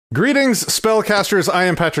Greetings, spellcasters. I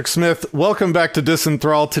am Patrick Smith. Welcome back to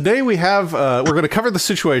Disenthrall. Today we have we're going to cover the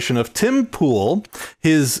situation of Tim Pool,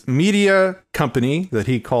 his media company that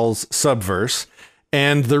he calls Subverse,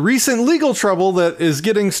 and the recent legal trouble that is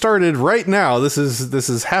getting started right now. This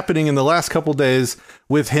is happening in the last couple days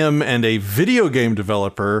with him and a video game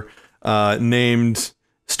developer named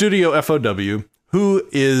Studio FOW, who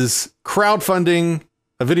is crowdfunding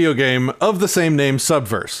a video game of the same name,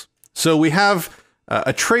 Subverse. So we have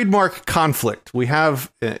a trademark conflict. We have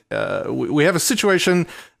a situation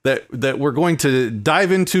that we're going to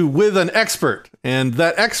dive into with an expert, and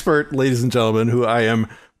that expert, ladies and gentlemen, who I am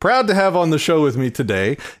proud to have on the show with me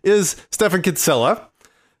today, is Stefan Kinsella.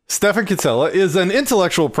 Stefan Kinsella is an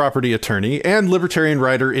intellectual property attorney and libertarian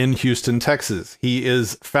writer in Houston, Texas. He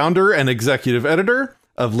is founder and executive editor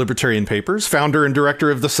of Libertarian Papers, founder and director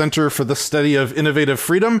of the Center for the Study of Innovative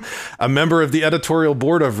Freedom, a member of the editorial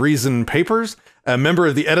board of Reason Papers, a member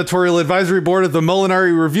of the editorial advisory board of the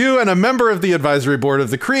Molinari Review, and a member of the advisory board of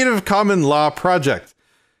the Creative Commons Law Project.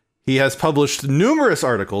 He has published numerous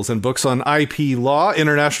articles and books on IP law,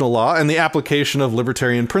 international law, and the application of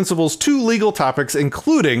libertarian principles to legal topics,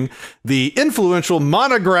 including the influential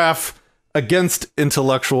monograph against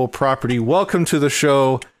intellectual property. Welcome to the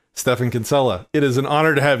show, Stefan Kinsella. It is an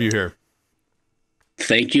honor to have you here.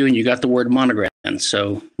 Thank you, and you got the word monogram,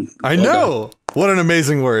 so I know. What an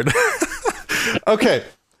amazing word. Okay,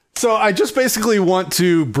 so I just basically want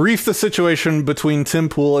to brief the situation between Tim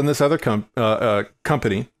Pool and this other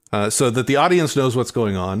company so that the audience knows what's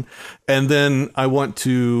going on. And then I want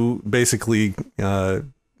to basically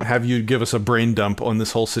have you give us a brain dump on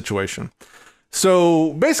this whole situation.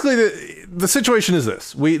 So basically, the situation is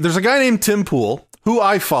this. There's a guy named Tim Pool who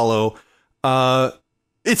I follow.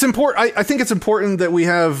 It's important. I think it's important that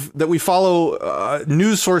we follow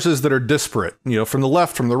news sources that are disparate, you know, from the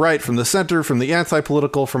left, from the right, from the center, from the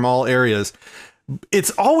anti-political, from all areas.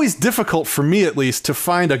 It's always difficult for me, at least, to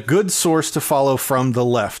find a good source to follow from the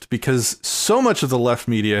left, because so much of the left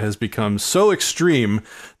media has become so extreme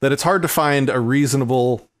that it's hard to find a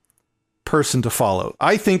reasonable person to follow.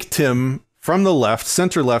 I think Tim, from the left,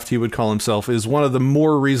 center left, he would call himself, is one of the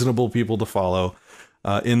more reasonable people to follow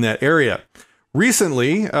in that area.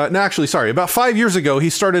 Recently, about 5 years ago, he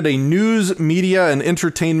started a news, media, and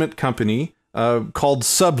entertainment company called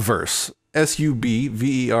Subverse,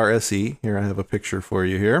 S-U-B-V-E-R-S-E. Here, I have a picture for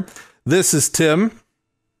you here. This is Tim,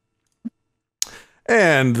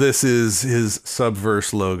 and this is his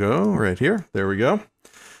Subverse logo right here. There we go.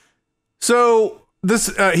 So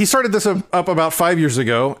he started this up about 5 years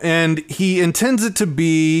ago, and he intends it to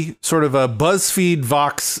be sort of a BuzzFeed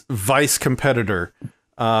Vox Vice competitor.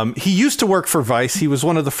 He used to work for Vice. He was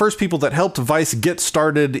one of the first people that helped Vice get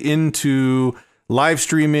started into live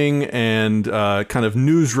streaming and kind of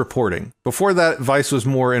news reporting. Before that, Vice was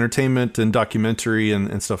more entertainment and documentary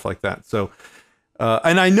and stuff like that. So,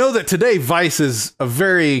 and I know that today Vice is a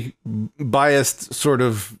very biased sort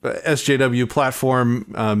of SJW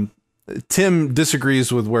platform. Tim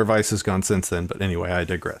disagrees with where Vice has gone since then, but anyway, I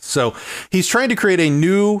digress. So he's trying to create a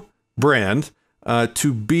new brand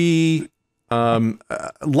to be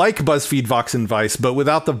like BuzzFeed, Vox, and Vice, but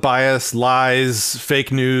without the bias, lies,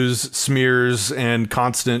 fake news, smears, and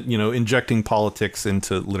constant, injecting politics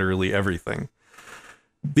into literally everything.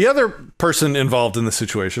 The other person involved in the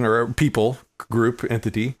situation, or people, group,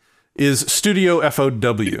 entity, is Studio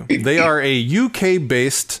FOW. They are a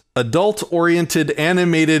UK-based, adult-oriented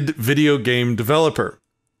animated video game developer.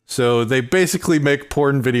 So they basically make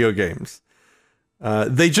porn video games.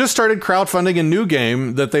 They just started crowdfunding a new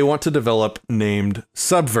game that they want to develop named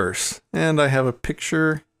Subverse. And I have a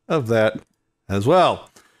picture of that as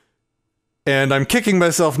well. And I'm kicking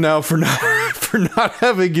myself now for not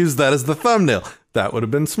having used that as the thumbnail. That would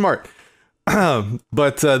have been smart.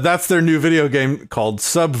 But that's their new video game called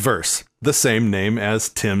Subverse, the same name as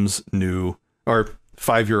Tim's new, or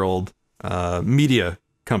 5-year-old media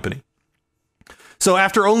company. So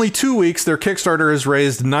after only 2 weeks, their Kickstarter has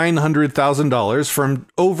raised $900,000 from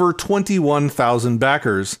over 21,000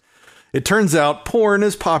 backers. It turns out porn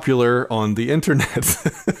is popular on the internet.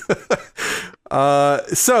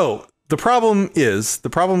 So the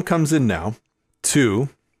problem comes in now to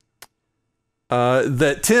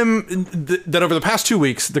that over the past 2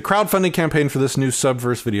 weeks, the crowdfunding campaign for this new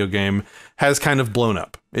Subverse video game has kind of blown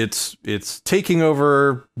up. It's taking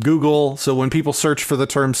over Google. So when people search for the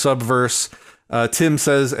term Subverse, Tim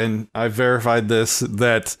says, and I've verified this,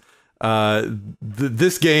 that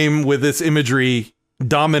this game with its imagery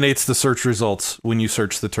dominates the search results when you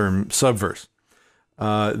search the term Subverse.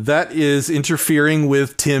 That is interfering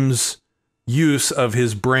with Tim's use of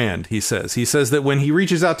his brand, he says. He says that when he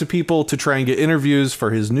reaches out to people to try and get interviews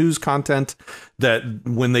for his news content, that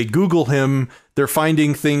when they Google him, they're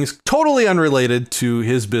finding things totally unrelated to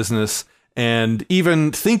his business, and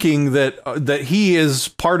even thinking that he is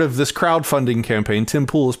part of this crowdfunding campaign. Tim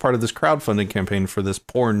Pool is part of this crowdfunding campaign for this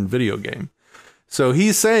porn video game. So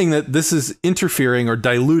he's saying that this is interfering or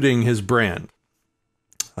diluting his brand.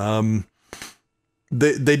 He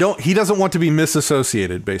doesn't want to be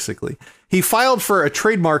misassociated, basically. He filed for a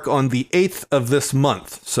trademark on the 8th of this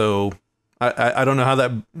month. So I don't know how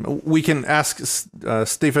that, we can ask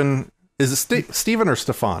Stephen. Is it Stephen or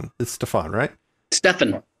Stefan? It's Stefan, right?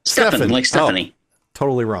 Stefan, like Oh, Stephanie.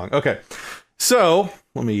 totally wrong. Okay. So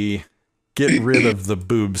let me get rid of the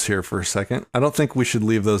boobs here for a second. I don't think we should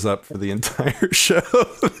leave those up for the entire show.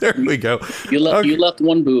 There we go. You left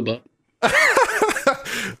one boob up.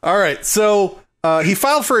 All right. So he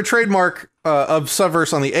filed for a trademark of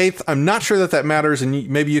Subverse on the 8th. I'm not sure that matters, and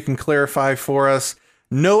maybe you can clarify for us.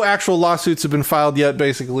 No actual lawsuits have been filed yet.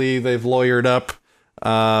 Basically, they've lawyered up.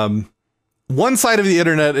 One side of the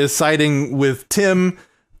internet is siding with Tim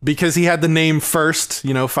because he had the name first.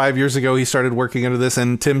 5 years ago, he started working under this,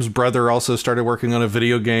 and Tim's brother also started working on a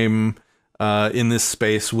video game in this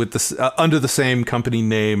space with this under the same company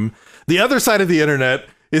name. The other side of the internet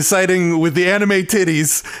is siding with the anime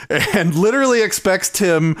titties and literally expects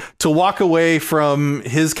Tim to walk away from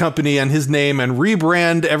his company and his name and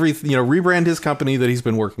rebrand his company that he's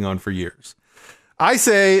been working on for years. I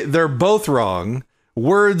say they're both wrong.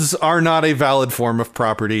 Words are not a valid form of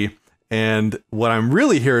property. And what I'm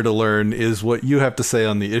really here to learn is what you have to say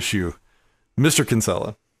on the issue, Mr.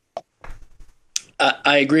 Kinsella.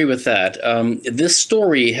 I agree with that. This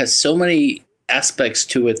story has so many aspects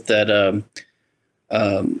to it that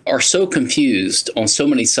are so confused on so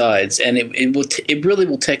many sides, and it really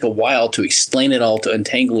will take a while to explain it all, to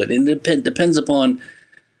untangle it. And it depends upon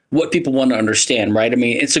what people want to understand, right? I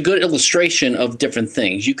mean, it's a good illustration of different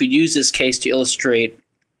things. You could use this case to illustrate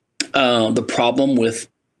the problem with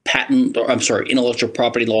intellectual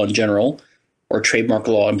property law in general, or trademark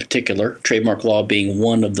law in particular. Trademark law being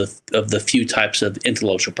one of the few types of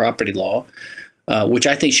intellectual property law, which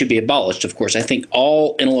I think should be abolished. Of course, I think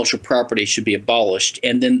all intellectual property should be abolished.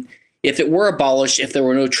 And then if it were abolished, if there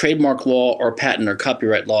were no trademark law or patent or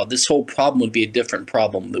copyright law, this whole problem would be a different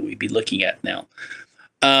problem that we'd be looking at now.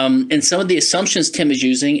 And some of the assumptions Tim is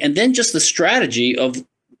using, and then just the strategy of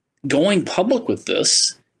going public with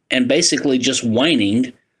this and basically just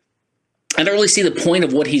whining. I don't really see the point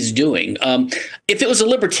of what he's doing. If it was a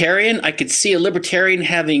libertarian, I could see a libertarian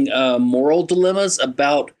having moral dilemmas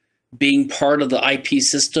about being part of the IP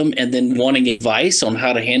system and then wanting advice on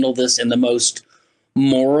how to handle this in the most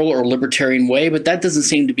moral or libertarian way. But that doesn't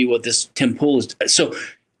seem to be what this Tim Pool is. So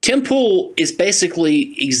Tim Pool is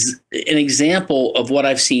basically an example of what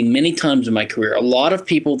I've seen many times in my career. A lot of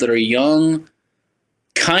people that are young,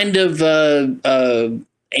 kind of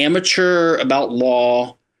amateur about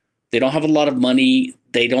law. They don't have a lot of money.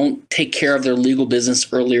 They don't take care of their legal business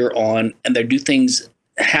earlier on, and they do things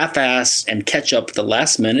half-ass and catch up at the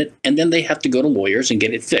last minute, and then they have to go to lawyers and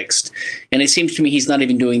get it fixed. And it seems to me he's not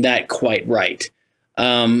even doing that quite right.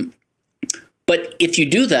 But if you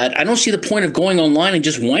do that, I don't see the point of going online and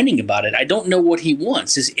just whining about it. I don't know what he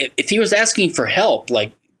wants. If he was asking for help,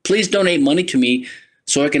 like, please donate money to me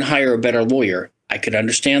so I can hire a better lawyer, I could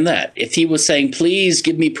understand that. If he was saying, please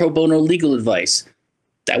give me pro bono legal advice,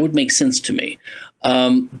 that would make sense to me.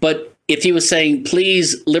 But if he was saying,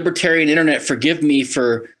 please, libertarian internet, forgive me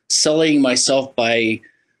for sullying myself by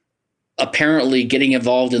apparently getting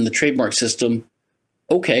involved in the trademark system,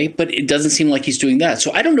 okay, but it doesn't seem like he's doing that.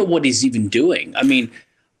 So I don't know what he's even doing. I mean,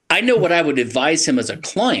 I know what I would advise him as a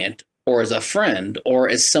client or as a friend or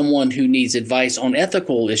as someone who needs advice on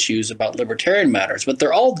ethical issues about libertarian matters, but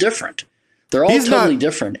they're all different. They're all totally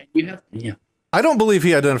different. I don't believe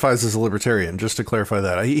he identifies as a libertarian, just to clarify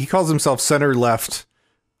that. He calls himself center-left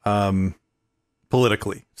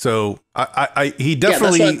politically. So he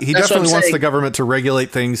definitely wants the government to regulate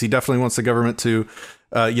things. He definitely wants the government to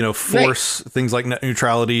force things like net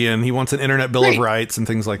neutrality, and he wants an internet bill of rights and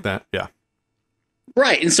things like that. Yeah.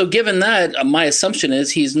 Right. And so given that, my assumption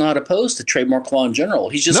is he's not opposed to trademark law in general.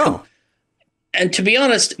 He's just and to be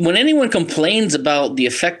honest, when anyone complains about the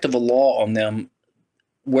effect of a law on them,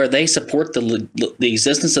 where they support the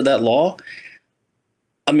existence of that law,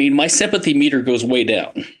 I mean, my sympathy meter goes way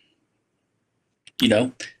down.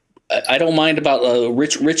 I don't mind about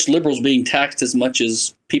rich liberals being taxed as much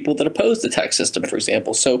as people that oppose the tax system, for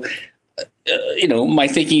example. So, my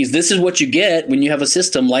thinking is this is what you get when you have a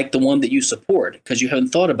system like the one that you support, because you haven't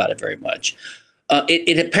thought about it very much.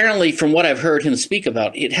 It apparently, from what I've heard him speak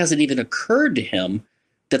about, it hasn't even occurred to him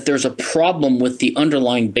that there's a problem with the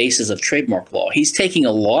underlying basis of trademark law. He's taking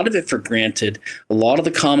a lot of it for granted, a lot of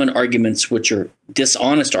the common arguments, which are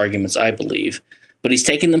dishonest arguments, I believe, but he's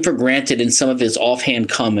taking them for granted in some of his offhand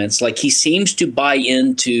comments. Like, he seems to buy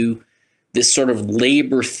into this sort of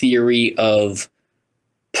labor theory of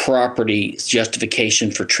property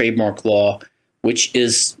justification for trademark law, which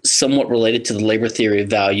is somewhat related to the labor theory of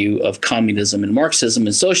value of communism and Marxism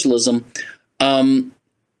and socialism.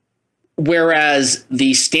 Whereas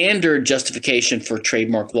the standard justification for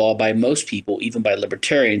trademark law by most people, even by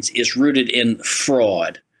libertarians, is rooted in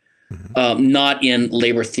fraud, not in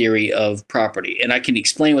labor theory of property. And I can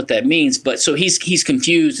explain what that means. But so he's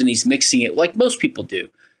confused and he's mixing it like most people do.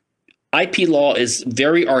 IP law is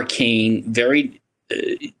very arcane, very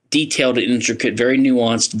detailed and intricate, very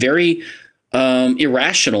nuanced, very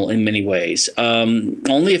irrational in many ways.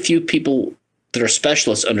 Only a few people that are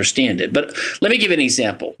specialists understand it. But let me give you an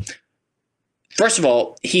example. First of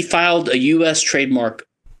all, he filed a U.S. trademark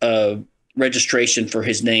registration for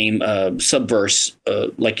his name, Subverse,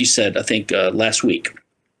 like you said, I think last week.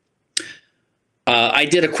 I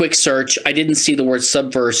did a quick search. I didn't see the word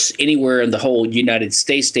Subverse anywhere in the whole United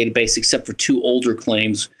States database except for two older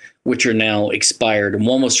claims, which are now expired. And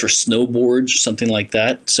one was for snowboards or something like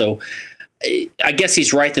that. So I guess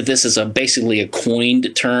he's right that this is basically a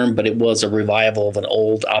coined term, but it was a revival of an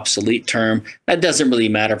old obsolete term. That doesn't really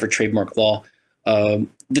matter for trademark law.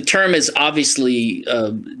 The term is obviously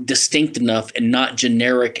distinct enough and not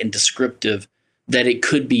generic and descriptive that it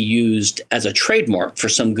could be used as a trademark for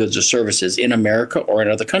some goods or services in America or in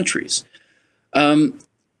other countries.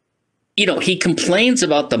 He complains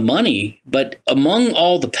about the money, but among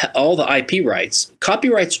all the IP rights,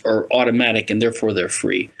 copyrights are automatic and therefore they're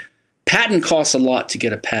free. Patent costs a lot to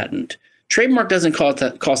get a patent. Trademark doesn't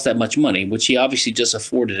cost that much money, which he obviously just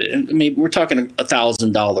afforded it. I mean, we're talking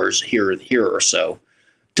 $1,000 here or so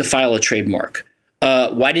to file a trademark.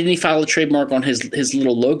 Why didn't he file a trademark on his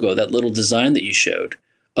little logo, that little design that you showed?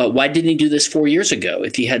 Why didn't he do this 4 years ago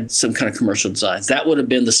if he had some kind of commercial designs? That would have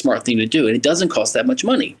been the smart thing to do, and it doesn't cost that much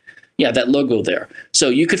money. Yeah, that logo there. So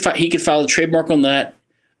he could file a trademark on that.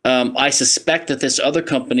 I suspect that this other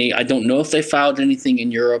company, I don't know if they filed anything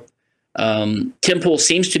in Europe. Tim Pool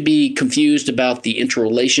seems to be confused about the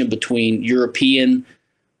interrelation between European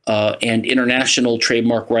and international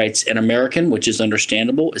trademark rights and American, which is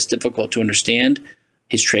understandable. It's difficult to understand.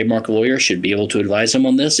 His trademark lawyer should be able to advise him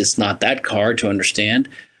on this. It's not that hard to understand.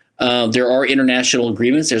 There are international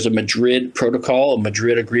agreements. There's a Madrid protocol, a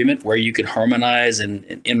Madrid agreement, where you can harmonize and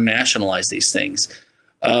internationalize these things.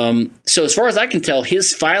 So as far as I can tell,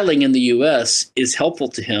 his filing in the U.S. is helpful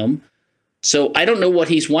to him. So I don't know what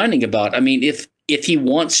he's whining about. I mean, if he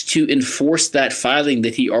wants to enforce that filing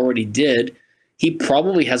that he already did, he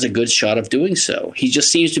probably has a good shot of doing so. He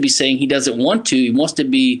just seems to be saying he doesn't want to. He wants to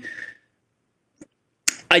be.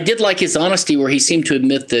 I did like his honesty where he seemed to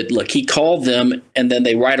admit that, look, he called them and then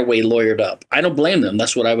they right away lawyered up. I don't blame them.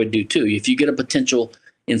 That's what I would do, too. If you get a potential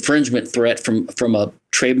infringement threat from a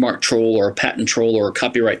trademark troll or a patent troll or a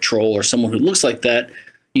copyright troll or someone who looks like that,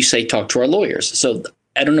 you say, talk to our lawyers. So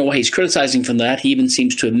I don't know why he's criticizing from that. He even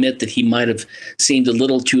seems to admit that he might have seemed a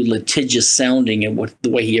little too litigious sounding in the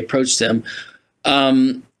way he approached them.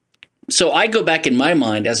 So I go back in my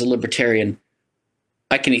mind as a libertarian.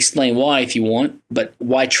 I can explain why if you want, but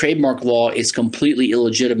why trademark law is completely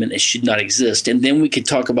illegitimate and should not exist. And then we could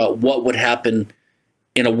talk about what would happen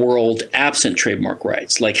in a world absent trademark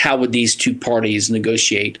rights. Like, how would these two parties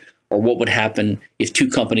negotiate, or what would happen if two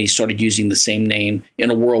companies started using the same name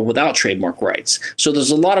in a world without trademark rights? So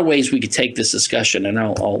there's a lot of ways we could take this discussion, and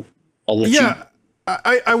I'll let you. Yeah,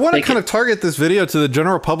 I want to kind of target this video to the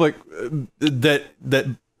general public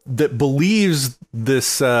that believes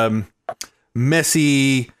this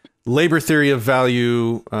messy labor theory of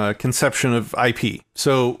value conception of IP.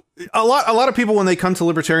 So a lot of people, when they come to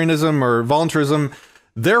libertarianism or voluntarism,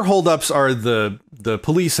 their holdups are the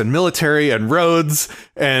police and military and roads,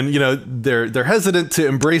 and they're hesitant to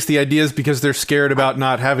embrace the ideas because they're scared about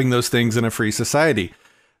not having those things in a free society.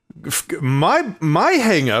 My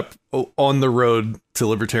hang up on the road to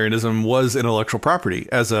libertarianism was intellectual property.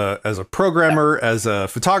 As a programmer, as a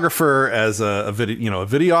photographer, as a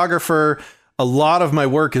videographer, a lot of my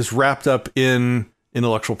work is wrapped up in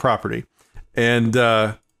intellectual property, and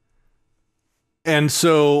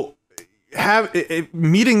so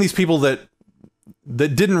meeting these people that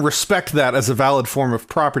didn't respect that as a valid form of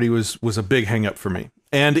property was a big hang up for me.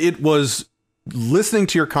 And it was listening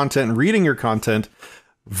to your content and reading your content,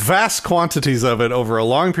 vast quantities of it over a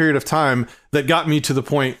long period of time, that got me to the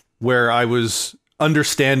point where I was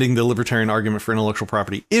understanding the libertarian argument for intellectual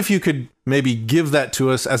property. If you could maybe give that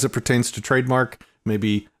to us as it pertains to trademark,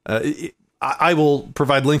 maybe I will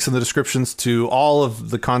provide links in the descriptions to all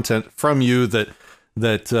of the content from you that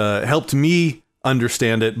helped me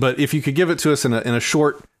understand it. But if you could give it to us in a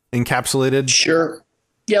short, encapsulated. Sure.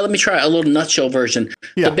 Yeah, let me try a little nutshell version.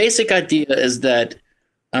 Yeah. The basic idea is that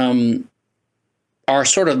our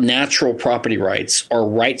sort of natural property rights are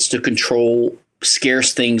rights to control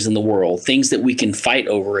scarce things in the world, things that we can fight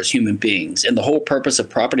over as human beings. And the whole purpose of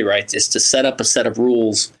property rights is to set up a set of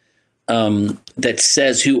rules that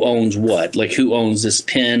says who owns what, like who owns this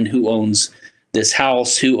pen, who owns this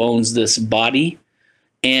house, who owns this body.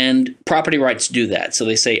 And property rights do that. So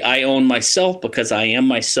they say, I own myself because I am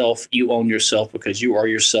myself. You own yourself because you are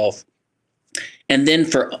yourself. And then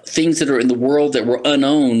for things that are in the world that were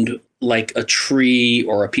unowned, like a tree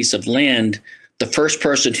or a piece of land, the first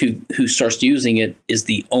person who starts using it is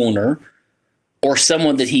the owner or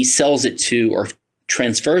someone that he sells it to or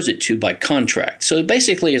transfers it to by contract. So it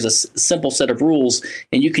basically is a simple set of rules,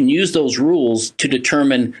 and you can use those rules to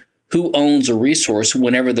determine who owns a resource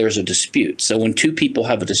whenever there's a dispute. So when two people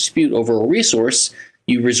have a dispute over a resource,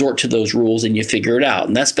 you resort to those rules and you figure it out.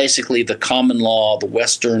 And that's basically the common law, the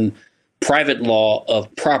Western private law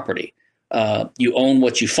of property. You own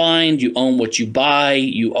what you find, you own what you buy,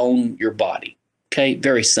 you own your body. Okay,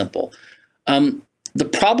 very simple. The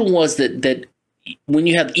problem was that when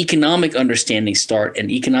you have economic understanding start and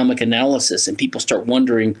economic analysis and people start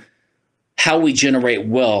wondering how we generate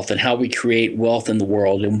wealth and how we create wealth in the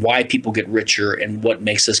world and why people get richer and what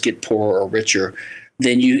makes us get poorer or richer,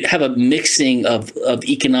 then you have a mixing of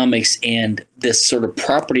economics and this sort of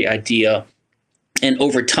property idea. And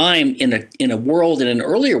over time, in a world, in an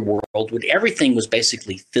earlier world, when everything was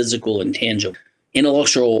basically physical and tangible,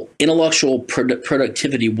 intellectual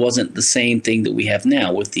productivity wasn't the same thing that we have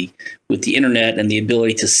now with the internet and the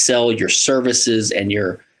ability to sell your services and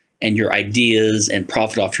your ideas and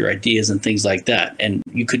profit off your ideas and things like that. And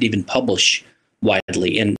you could even publish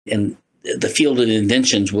widely. And the field of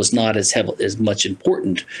inventions was not as much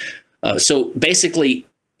important. So basically,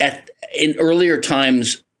 in earlier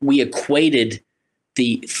times, we equated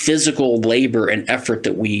the physical labor and effort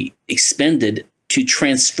that we expended to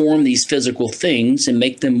transform these physical things and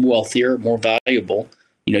make them wealthier, more valuable.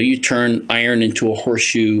 You know, you turn iron into a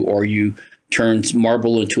horseshoe, or you turn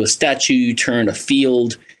marble into a statue, you turn a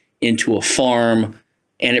field into a farm,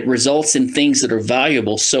 and it results in things that are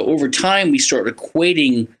valuable. So over time, we start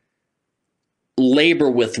equating labor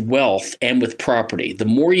with wealth and with property. The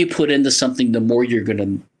more you put into something, the more you're going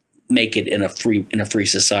to make it in a free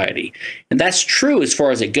society. And that's true as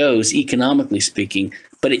far as it goes, economically speaking,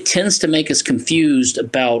 but it tends to make us confused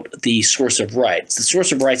about the source of rights. The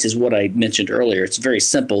source of rights is what I mentioned earlier. It's very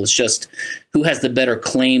simple. It's just who has the better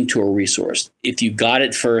claim to a resource. If you got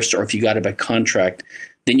it first or if you got it by contract,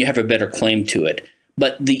 then you have a better claim to it.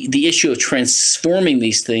 But the issue of transforming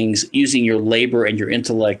these things using your labor and your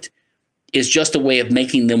intellect is just a way of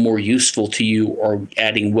making them more useful to you or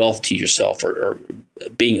adding wealth to yourself or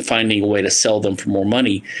finding a way to sell them for more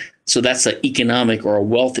money. So that's an economic or a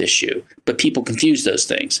wealth issue. But people confuse those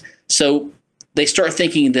things. So they start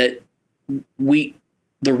thinking that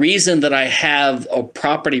the reason that I have a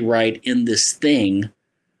property right in this thing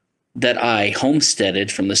that I homesteaded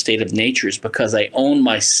from the state of nature is because I own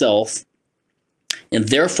myself, and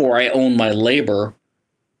therefore I own my labor,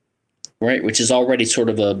 right? Which is already sort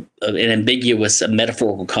of an ambiguous,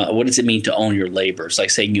 metaphorical. What does it mean to own your labor? It's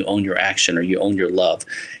like saying you own your action or you own your love.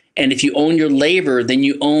 And if you own your labor, then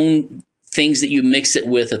you own things that you mix it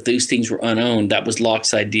with. If those things were unowned, that was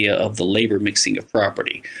Locke's idea of the labor mixing of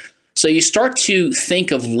property. So you start to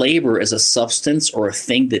think of labor as a substance or a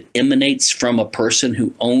thing that emanates from a person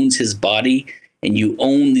who owns his body, and you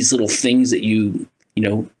own these little things that you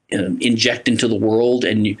inject into the world.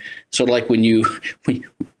 And you sort of like when you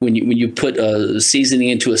put a seasoning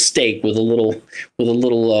into a steak with a little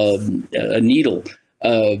needle.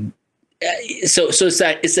 So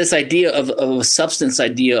it's this idea of a substance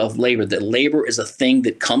idea of labor, that labor is a thing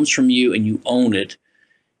that comes from you and you own it.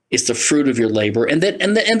 It's the fruit of your labor. And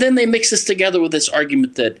then they mix this together with this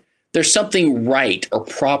argument that there's something right or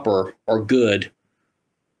proper or good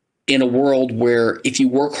in a world where if you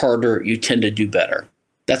work harder, you tend to do better.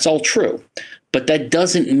 That's all true. But that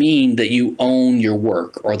doesn't mean that you own your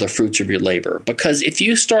work or the fruits of your labor. Because if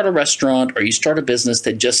you start a restaurant or you start a business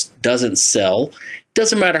that just doesn't sell, it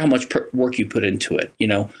doesn't matter how much work you put into it.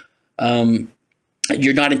 You're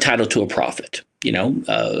not entitled to a profit.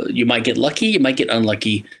 You might get lucky, you might get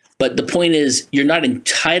unlucky. But the point is, you're not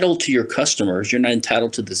entitled to your customers. You're not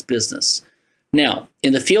entitled to this business. Now,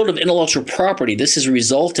 in the field of intellectual property, this has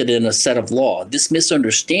resulted in a set of law. This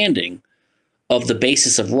misunderstanding of the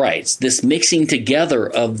basis of rights, this mixing together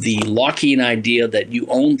of the Lockean idea that you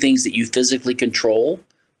own things that you physically control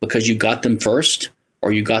because you got them first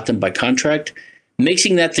or you got them by contract,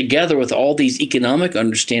 mixing that together with all these economic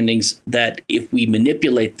understandings that if we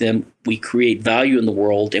manipulate them, we create value in the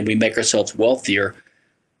world and we make ourselves wealthier,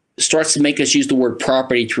 starts to make us use the word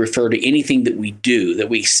property to refer to anything that we do, that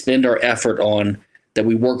we spend our effort on, that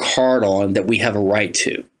we work hard on, that we have a right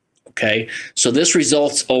to. Okay, so this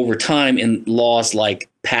results over time in laws like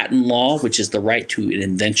patent law, which is the right to an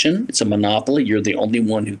invention. It's a monopoly. You're the only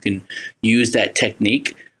one who can use that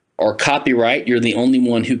technique. Or copyright. You're the only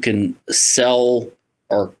one who can sell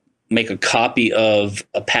or make a copy of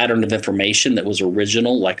a pattern of information that was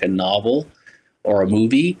original, like a novel or a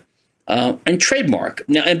movie. And trademark.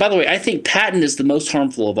 Now, and by the way, I think patent is the most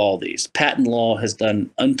harmful of all these. Patent law has done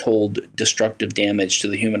untold destructive damage to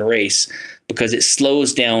the human race because it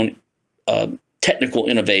slows down technical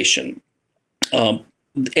innovation. And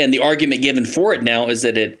the argument given for it now is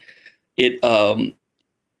that it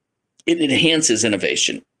enhances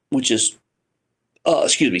innovation, which is,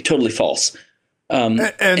 totally false. And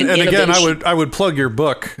again, I would plug your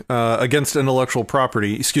book against intellectual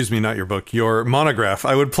property. Excuse me, not your book, your monograph.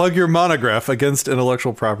 I would plug your monograph against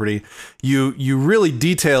intellectual property. You really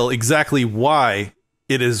detail exactly why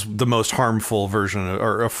it is the most harmful version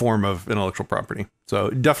or a form of intellectual property. So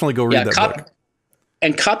definitely go read that book.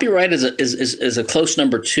 And copyright is a close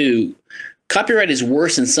number two. Copyright is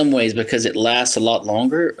worse in some ways because it lasts a lot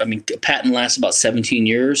longer. I mean, a patent lasts about 17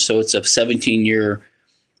 years, so it's a 17-year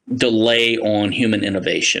delay on human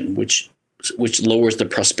innovation, which lowers the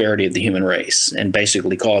prosperity of the human race and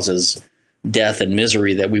basically causes death and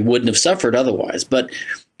misery that we wouldn't have suffered otherwise. But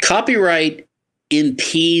copyright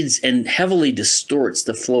impedes and heavily distorts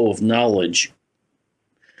the flow of knowledge,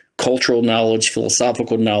 cultural knowledge,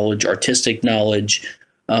 philosophical knowledge, artistic knowledge,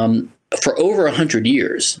 for over 100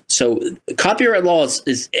 years. So copyright law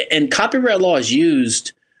is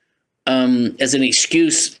used as an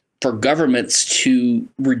excuse for governments to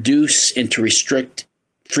reduce and to restrict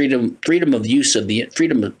freedom of use of the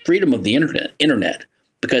freedom of the internet,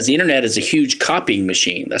 because the internet is a huge copying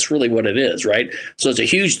machine. That's really what it is, right? So it's a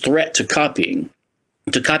huge threat to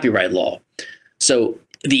copyright law. So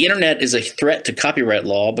the internet is a threat to copyright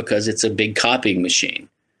law because it's a big copying machine.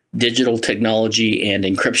 Digital technology and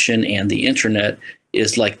encryption and the internet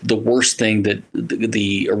is like the worst thing that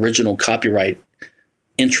the original copyright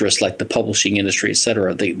interests, like the publishing industry, et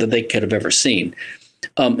cetera, that they could have ever seen.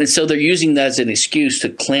 And so they're using that as an excuse to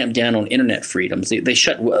clamp down on internet freedoms. They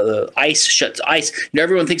shut ICE shuts ICE. You know,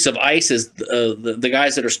 everyone thinks of ICE as the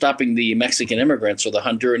guys that are stopping the Mexican immigrants or the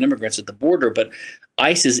Honduran immigrants at the border, but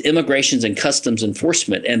ICE is Immigrations and Customs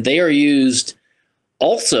Enforcement, and they are used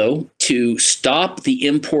also to stop the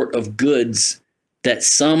import of goods that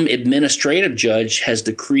some administrative judge has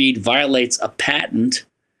decreed violates a patent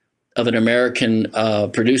of an American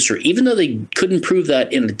producer, even though they couldn't prove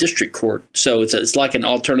that in a district court. So it's like an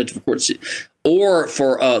alternative court. Or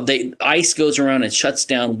for ICE goes around and shuts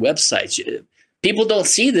down websites. People don't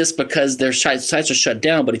see this because their sites are shut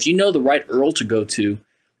down. But if you know the right URL to go to,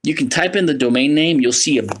 you can type in the domain name. You'll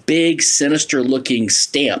see a big, sinister-looking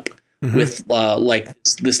stamp with like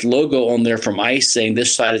this logo on there from ICE saying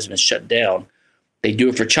this site has been shut down. They do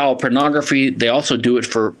it for child pornography. They also do it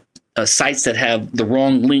for sites that have the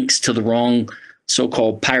wrong links to the wrong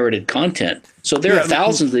so-called pirated content. So there are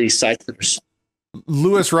thousands of these sites that are.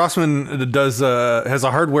 Louis Rossmann has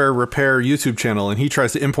a hardware repair YouTube channel, and he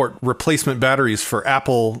tries to import replacement batteries for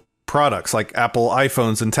Apple products like Apple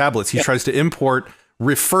iPhones and tablets. He tries to import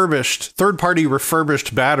third-party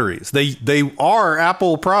refurbished batteries. They are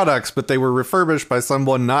Apple products, but they were refurbished by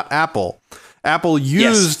someone not Apple. Apple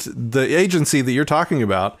used the agency that you're talking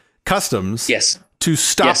about, Customs, to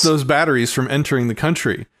stop those batteries from entering the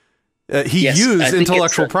country. He used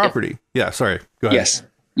intellectual property. Yeah, sorry. Go ahead. Yes.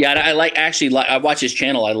 Yeah, I watch his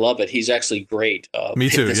channel. I love it. He's actually great. Me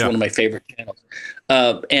too. It's one of my favorite channels.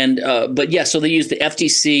 So they use the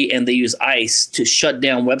FTC and they use ICE to shut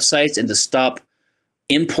down websites and to stop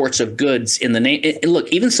imports of goods in the name. And look,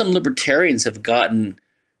 even some libertarians have gotten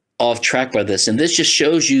off track by this. And this just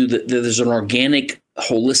shows you that there's an organic,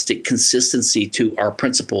 holistic consistency to our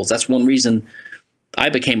principles. That's one reason I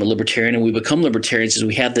became a libertarian, and we become libertarians is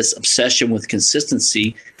we have this obsession with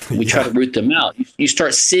consistency. We try to root them out. You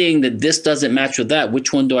start seeing that this doesn't match with that.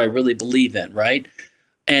 Which one do I really believe in, right?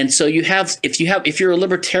 And so if you're a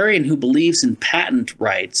libertarian who believes in patent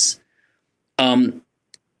rights,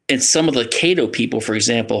 and some of the Cato people, for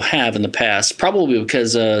example, have in the past, probably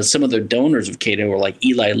because some of the donors of Cato were like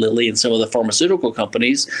Eli Lilly and some of the pharmaceutical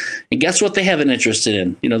companies. And guess what they have an interest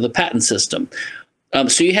in? The patent system.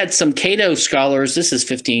 So you had some Cato scholars, this is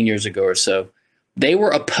 15 years ago or so, they were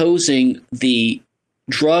opposing the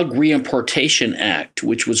Drug Reimportation Act,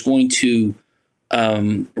 which was going to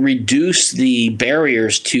reduce the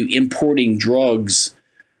barriers to importing drugs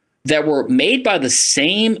that were made by the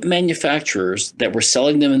same manufacturers that were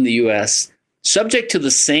selling them in the U.S., subject to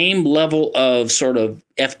the same level of sort of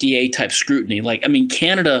FDA type scrutiny.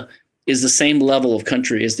 Canada is the same level of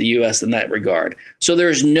country as the U.S. in that regard. So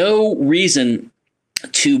there's no reason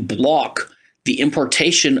to block the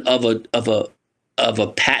importation of a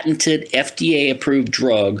patented FDA approved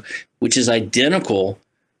drug, which is identical,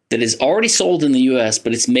 that is already sold in the U.S.,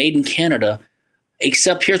 but it's made in Canada.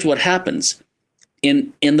 Except here's what happens.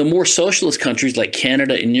 In the more socialist countries like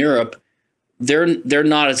Canada and Europe, they're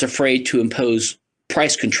not as afraid to impose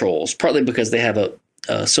price controls, partly because they have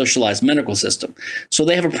a socialized medical system. So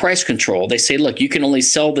they have a price control. They say, look, you can only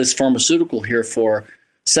sell this pharmaceutical here for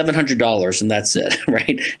 $700 and that's it,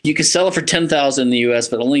 right? You can sell it for $10,000 in the US,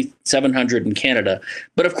 but only $700 in Canada.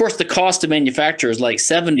 But of course, the cost to manufacture is like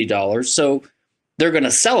 $70. So they're going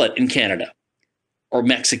to sell it in Canada or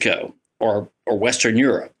Mexico or Western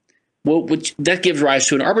Europe. Well, that gives rise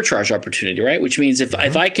to an arbitrage opportunity, right? Which means if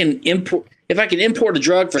I can import a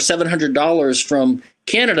drug for $700 from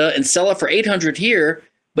Canada and sell it for $800 here,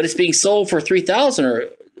 but it's being sold for $3,000 or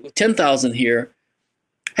 $10,000 here.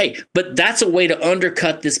 Hey, but that's a way to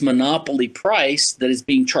undercut this monopoly price that is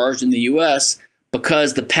being charged in the U.S.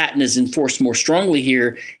 because the patent is enforced more strongly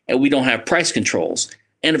here, and we don't have price controls.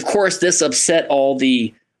 And of course, this upset all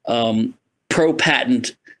the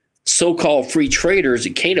pro-patent so-called free traders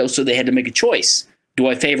at Cato, so they had to make a choice. Do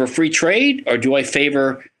I favor free trade or do I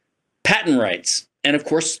favor patent rights? And of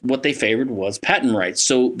course, what they favored was patent rights.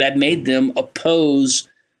 So that made them oppose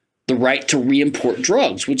the right to reimport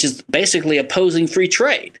drugs, which is basically opposing free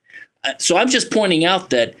trade. So I'm just pointing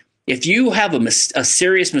out that if you have a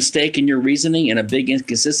serious mistake in your reasoning and a big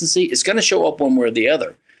inconsistency, it's going to show up one way or the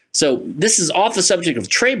other. So this is off the subject of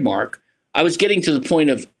trademark. I was getting to the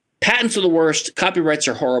point of patents are the worst, copyrights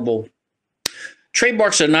are horrible.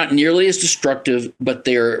 Trademarks are not nearly as destructive, but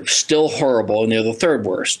they're still horrible, and they're the third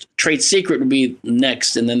worst. Trade secret would be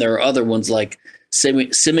next, and then there are other ones like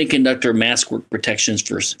semiconductor mask work protections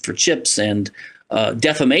for chips, and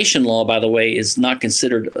defamation law, by the way, is not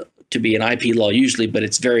considered to be an IP law usually, but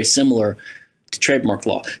it's very similar to trademark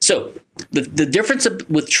law. So the difference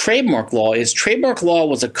with trademark law is trademark law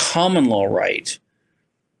was a common law right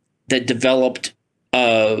that developed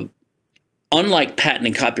unlike patent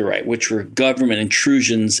and copyright, which were government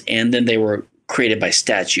intrusions, and then they were created by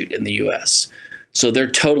statute in the U.S. So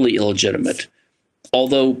they're totally illegitimate.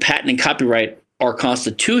 Although patent and copyright are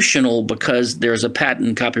constitutional because there's a patent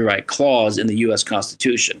and copyright clause in the U.S.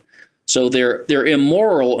 Constitution. So they're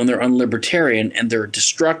immoral and they're unlibertarian and they're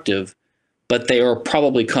destructive, but they are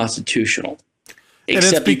probably constitutional. And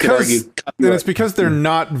it's because they're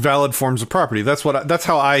not valid forms of property. That's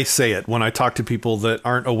how I say it when I talk to people that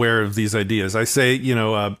aren't aware of these ideas. I say,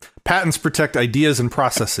 patents protect ideas and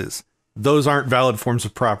processes. Those aren't valid forms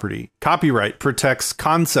of property. Copyright protects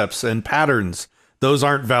concepts and patterns. Those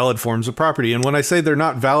aren't valid forms of property. And when I say they're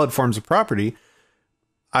not valid forms of property,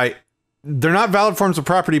 they're not valid forms of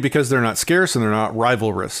property because they're not scarce and they're not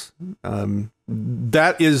rivalrous.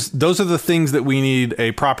 Those are the things that we need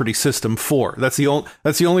a property system for. That's the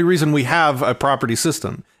only reason we have a property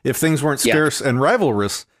system. If things weren't scarce and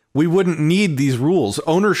rivalrous, we wouldn't need these rules.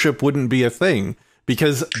 Ownership wouldn't be a thing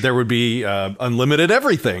because there would be unlimited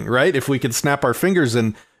everything, right? If we could snap our fingers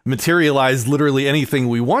and materialize literally anything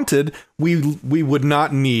we wanted, we would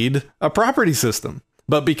not need a property system.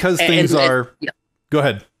 But because things are... Go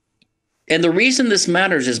ahead. And the reason this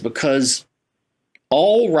matters is because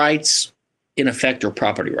all rights, in effect, are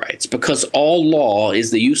property rights, because all law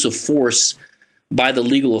is the use of force by the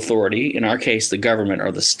legal authority, in our case, the government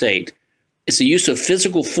or the state. It's the use of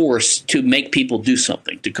physical force to make people do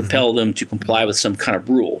something, to compel them to comply with some kind of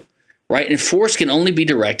rule, right? And force can only be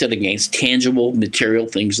directed against tangible material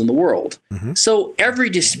things in the world. So every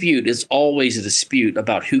dispute is always a dispute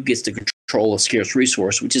about who gets to control a scarce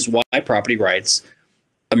resource, which is why property rights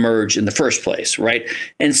emerge in the first place, right?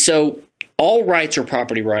 And so all rights are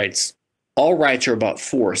property rights. All rights are about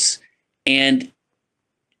force. And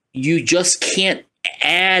you just can't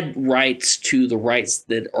add rights to the rights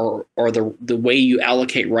that are the way you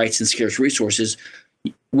allocate rights and scarce resources.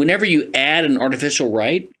 Whenever you add an artificial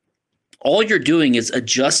right, all you're doing is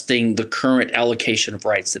adjusting the current allocation of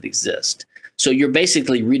rights that exist. So you're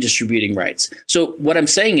basically redistributing rights. So what I'm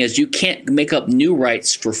saying is you can't make up new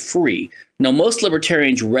rights for free. Now, most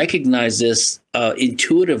libertarians recognize this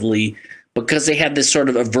intuitively because they have this sort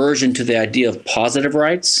of aversion to the idea of positive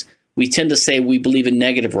rights. We tend to say we believe in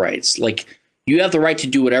negative rights. Like, you have the right to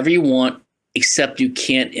do whatever you want, except you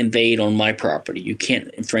can't invade on my property. You can't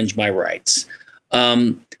infringe my rights.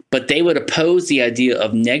 But they would oppose the idea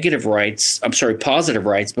of negative rights. I'm sorry, positive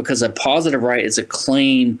rights, because a positive right is a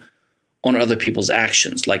claim on other people's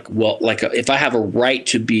actions. Like, well, if I have a right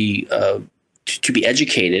to be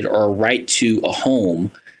educated or a right to a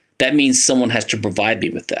home, that means someone has to provide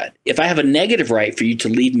me with that. If I have a negative right for you to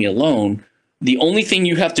leave me alone, the only thing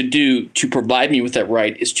you have to do to provide me with that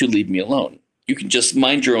right is to leave me alone. You can just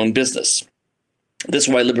mind your own business. That's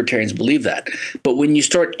why libertarians believe that. But when you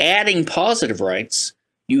start adding positive rights,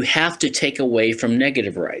 you have to take away from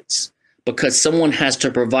negative rights because someone has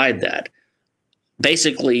to provide that.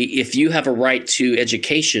 Basically, if you have a right to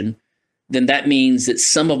education, then that means that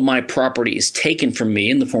some of my property is taken from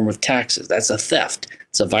me in the form of taxes. That's a theft.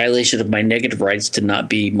 It's a violation of my negative rights to not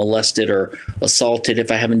be molested or assaulted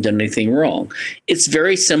if I haven't done anything wrong. It's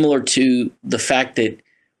very similar to the fact that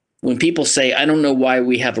when people say, I don't know why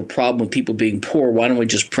we have a problem with people being poor, why don't we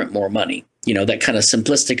just print more money? You know, that kind of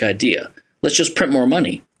simplistic idea. Let's just print more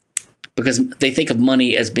money, because they think of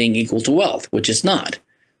money as being equal to wealth, which it's not.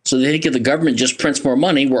 So they think if the government just prints more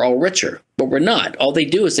money, we're all richer, but we're not. All they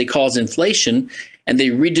do is they cause inflation and they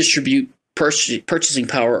redistribute purchasing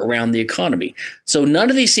power around the economy. So none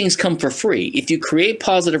of these things come for free. If you create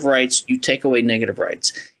positive rights, you take away negative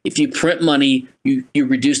rights. If you print money, you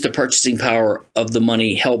reduce the purchasing power of the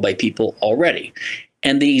money held by people already.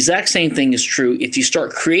 And the exact same thing is true if you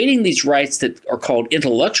start creating these rights that are called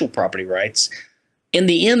intellectual property rights. In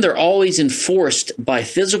the end, they're always enforced by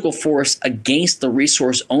physical force against the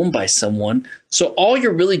resource owned by someone. So all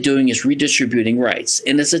you're really doing is redistributing rights,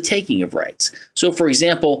 and it's a taking of rights. So, for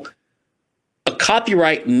example, a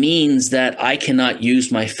copyright means that I cannot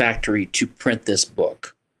use my factory to print this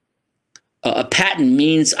book. A patent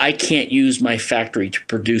means I can't use my factory to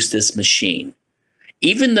produce this machine.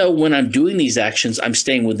 Even though when I'm doing these actions, I'm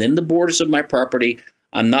staying within the borders of my property,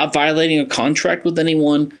 I'm not violating a contract with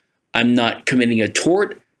anyone, I'm not committing a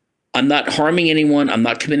tort, I'm not harming anyone, I'm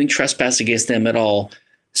not committing trespass against them at all.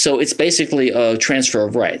 So it's basically a transfer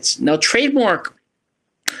of rights. Now, trademark,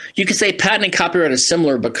 you could say patent and copyright are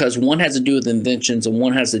similar because one has to do with inventions and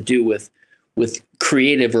one has to do with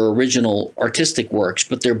creative or original artistic works,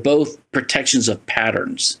 but they're both protections of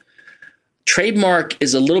patterns. Trademark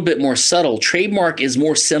is a little bit more subtle. Trademark is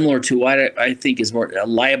more similar to what I think is more a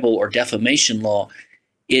libel or defamation law.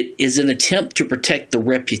 It is an attempt to protect the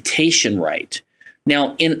reputation right.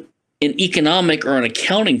 Now, in economic or in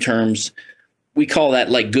accounting terms, we call that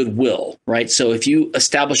like goodwill, right? So if you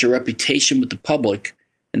establish a reputation with the public,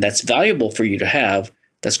 and that's valuable for you to have,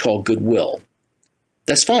 that's called goodwill.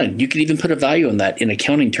 That's fine. You can even put a value on that in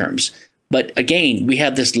accounting terms. But again, we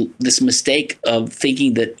have this mistake of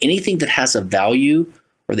thinking that anything that has a value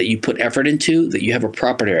or that you put effort into, that you have a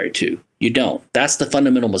property right to. You don't. That's the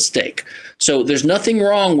fundamental mistake. So there's nothing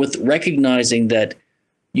wrong with recognizing that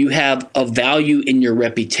you have a value in your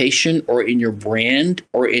reputation or in your brand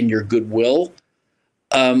or in your goodwill.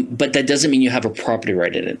 But that doesn't mean you have a property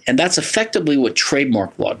right in it. And that's effectively what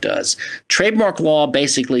trademark law does. Trademark law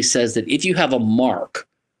basically says that if you have a mark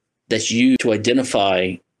that's used to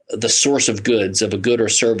identify the source of goods, of a good or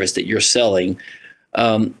service that you're selling,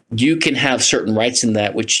 you can have certain rights in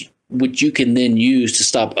that, which you can then use to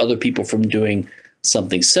stop other people from doing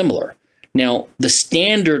something similar. Now, the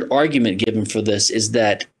standard argument given for this is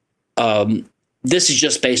that this is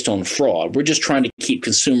just based on fraud. We're just trying to keep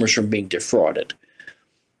consumers from being defrauded.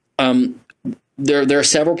 There are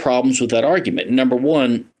several problems with that argument. Number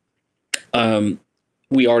one,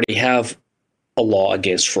 we already have a law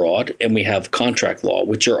against fraud, and we have contract law,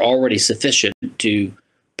 which are already sufficient to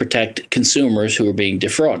protect consumers who are being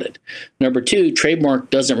defrauded. Number two, trademark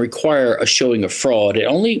doesn't require a showing of fraud. It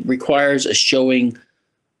only requires a showing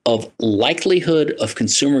of likelihood of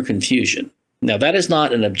consumer confusion. Now, that is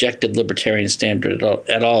not an objective libertarian standard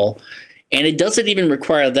at all. And it doesn't even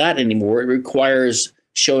require that anymore. It requires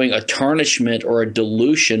showing a tarnishment or a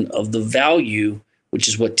dilution of the value, which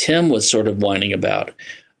is what Tim was sort of whining about,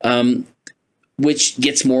 which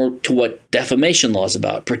gets more to what defamation law is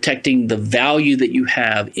about, protecting the value that you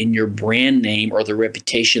have in your brand name or the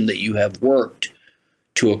reputation that you have worked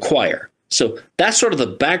to acquire. So that's sort of the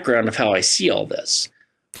background of how I see all this.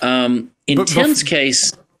 Tim's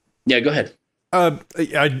case, yeah, go ahead.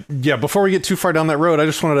 Before we get too far down that road, I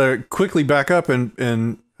just wanted to quickly back up and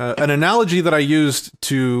an analogy that I used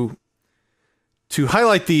to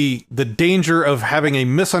highlight the danger of having a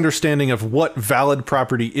misunderstanding of what valid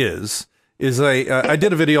property is I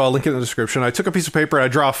did a video. I'll link it in the description. I took a piece of paper. I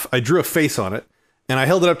drew a face on it, and I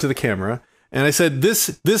held it up to the camera, and I said,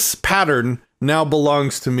 "This pattern now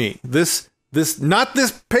belongs to me. This not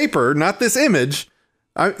this paper, not this image,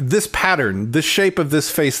 this pattern, this shape of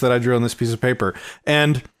this face that I drew on this piece of paper."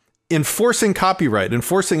 And enforcing copyright,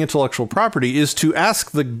 enforcing intellectual property, is to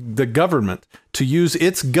ask the government to use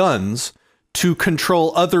its guns to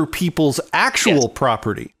control other people's actual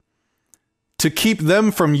property, to keep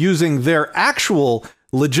them from using their actual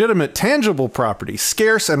legitimate tangible property,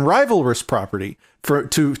 scarce and rivalrous property,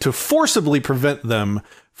 to forcibly prevent them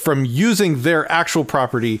from using their actual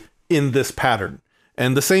property in this pattern.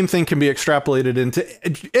 And the same thing can be extrapolated into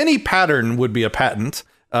any pattern. Would be a patent.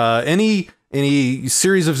 Any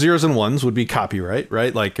series of zeros and ones would be copyright,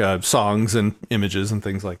 right? Like songs and images and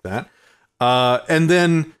things like that. And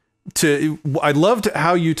then I loved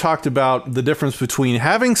how you talked about the difference between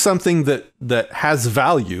having something that has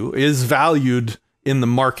value, is valued in the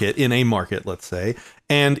market, in a market, let's say,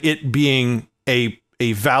 and it being a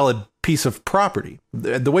valid piece of property.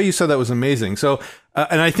 The way you said that was amazing. So,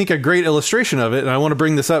 and I think a great illustration of it, and I want to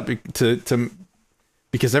bring this up to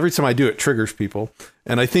because every time I do it triggers people,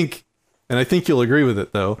 and I think you'll agree with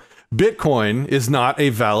it though. Bitcoin is not a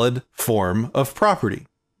valid form of property.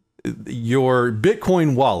 Your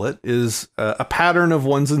Bitcoin wallet is a pattern of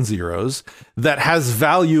ones and zeros that has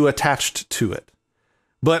value attached to it.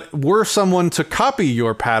 But were someone to copy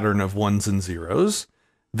your pattern of ones and zeros,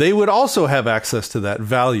 they would also have access to that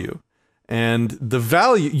value. And the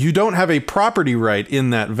value, you don't have a property right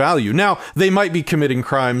in that value. Now, they might be committing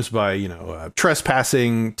crimes by,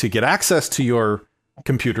 trespassing to get access to your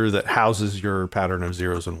computer that houses your pattern of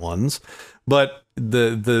zeros and ones. But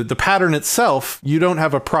the pattern itself, you don't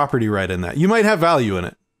have a property right in that. You might have value in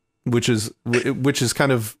it, which is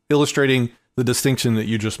kind of illustrating the distinction that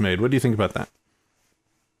you just made. What do you think about that?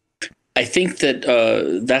 I think that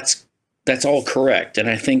that's all correct, and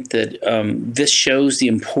I think that this shows the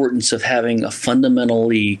importance of having a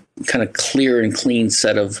fundamentally kind of clear and clean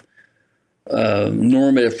set of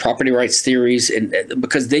normative property rights theories, and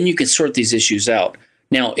because then you can sort these issues out.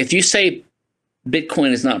 Now, if you say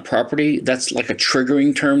Bitcoin is not property, that's like a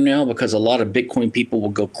triggering term now, because a lot of Bitcoin people will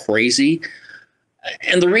go crazy.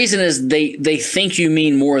 And the reason is they think you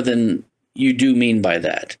mean more than you do mean by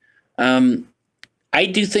that. I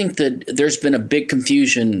do think that there's been a big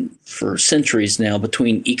confusion for centuries now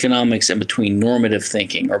between economics and between normative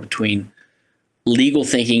thinking, or between legal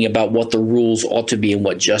thinking about what the rules ought to be and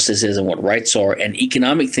what justice is and what rights are, and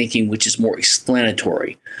economic thinking, which is more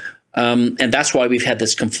explanatory. And that's why we've had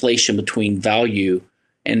this conflation between value,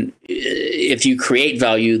 and if you create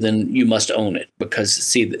value, then you must own it, because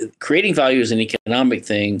see, creating value is an economic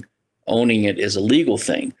thing, owning it is a legal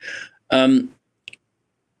thing.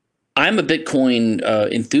 I'm a Bitcoin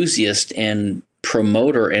enthusiast and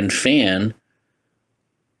promoter and fan.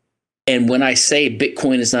 And when I say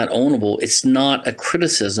Bitcoin is not ownable, it's not a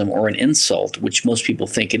criticism or an insult, which most people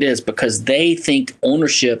think it is, because they think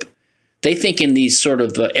ownership, they think in these sort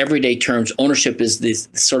of everyday terms, ownership is this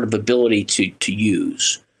sort of ability to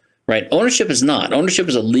use, right? Ownership is not. Ownership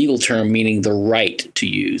is a legal term meaning the right to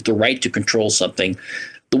use, the right to control something.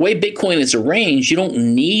 The way Bitcoin is arranged, you don't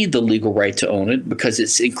need the legal right to own it because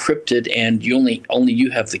it's encrypted and you only you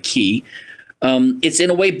have the key. It's in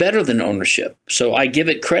a way better than ownership, so I give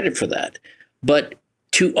it credit for that. But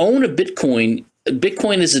to own a Bitcoin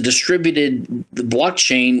is a distributed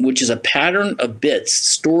blockchain, which is a pattern of bits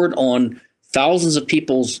stored on thousands of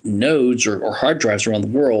people's nodes or hard drives around the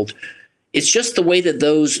world. It's just the way that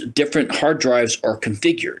those different hard drives are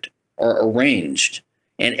configured or arranged.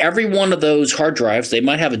 And every one of those hard drives, they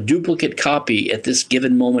might have a duplicate copy at this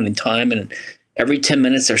given moment in time, and every 10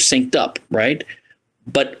 minutes they're synced up, right?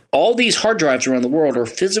 But all these hard drives around the world are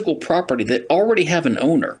physical property that already have an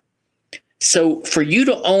owner. So for you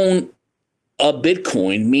to own a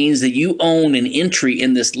Bitcoin means that you own an entry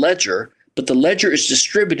in this ledger, but the ledger is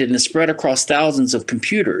distributed and spread across thousands of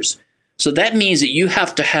computers. So that means that you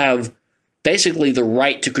have to have basically the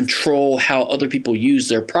right to control how other people use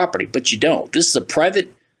their property, but you don't. This is a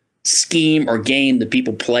private scheme or game that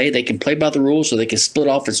people play. They can play by the rules, so they can split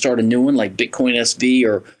off and start a new one like Bitcoin SV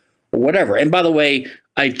or whatever. And by the way,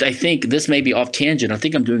 I think this may be off tangent. I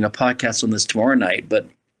think I'm doing a podcast on this tomorrow night, but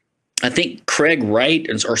I think Craig Wright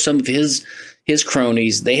or some of his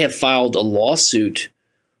cronies, they have filed a lawsuit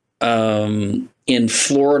in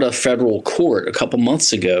Florida federal court a couple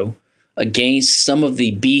months ago against some of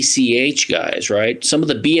the BCH guys, right? Some of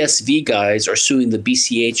the BSV guys are suing the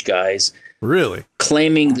BCH guys. Really?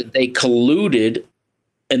 Claiming that they colluded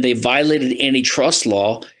and they violated antitrust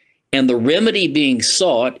law. And the remedy being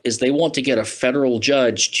sought is they want to get a federal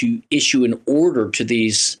judge to issue an order to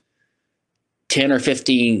these 10 or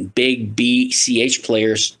 15 big BCH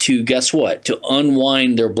players to, guess what, to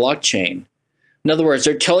unwind their blockchain. In other words,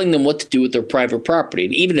 they're telling them what to do with their private property.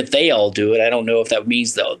 And even if they all do it, I don't know if that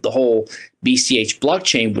means the whole BCH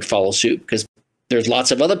blockchain would follow suit, because there's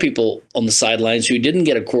lots of other people on the sidelines who didn't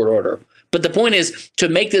get a court order. But the point is, to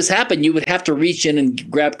make this happen, you would have to reach in and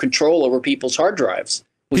grab control over people's hard drives.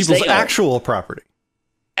 People's actual property.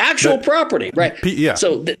 Actual property, right? Yeah.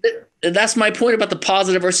 So that's my point about the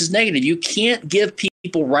positive versus negative. You can't give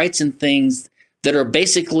people rights and things that are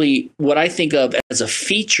basically what I think of as a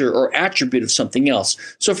feature or attribute of something else.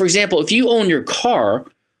 So, for example, if you own your car,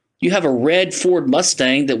 you have a red Ford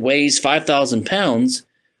Mustang that weighs 5,000 pounds.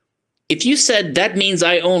 If you said that means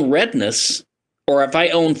I own redness, or if I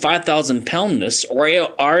own 5,000 poundness, or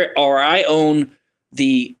I own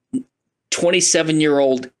the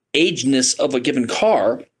 27-year-old ageness of a given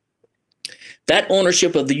car, that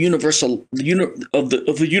ownership of the universal of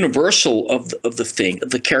the thing,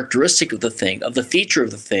 of the characteristic of the thing, of the feature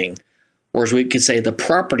of the thing, or as we could say, the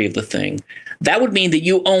property of the thing, that would mean that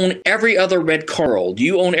you own every other red car,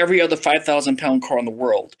 you own every other 5,000-pound car in the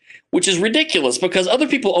world, which is ridiculous because other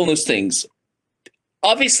people own those things.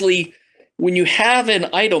 Obviously, when you have an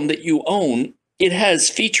item that you own, it has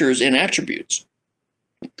features and attributes.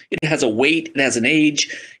 It has a weight, it has an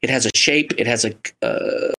age, it has a shape, it has a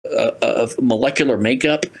molecular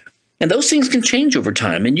makeup, and those things can change over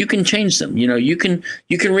time, and you can change them. You can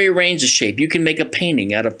rearrange the shape. You can make a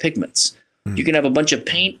painting out of pigments. You can have a bunch of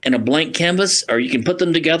paint and a blank canvas, or you can put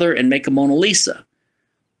them together and make a Mona Lisa.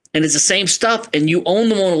 And it's the same stuff, and you own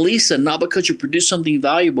the Mona Lisa not because you produce something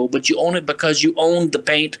valuable, but you own it because you own the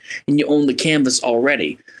paint and you own the canvas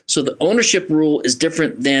already. So the ownership rule is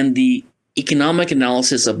different than the economic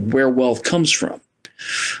analysis of where wealth comes from.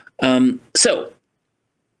 So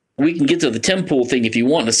we can get to the Tim Pool thing if you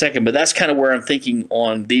want in a second, but that's kind of where I'm thinking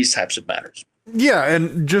on these types of matters. Yeah,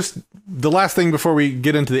 and just the last thing before we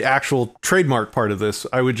get into the actual trademark part of this,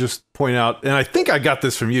 I would just point out, and I think I got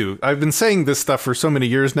this from you. I've been saying this stuff for so many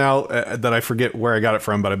years now that I forget where I got it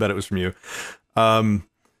from, but I bet it was from you.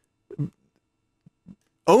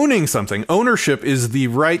 Owning something, ownership is the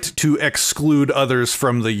right to exclude others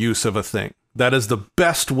from the use of a thing. That is the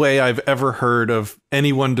best way I've ever heard of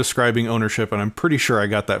anyone describing ownership, and I'm pretty sure I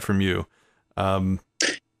got that from you.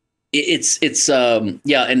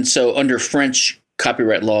 Yeah, and so under French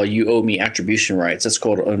copyright law, you owe me attribution rights. That's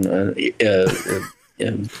called damn it.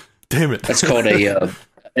 That's called what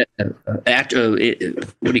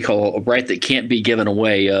do you call a right that can't be given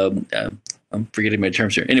away? I'm forgetting my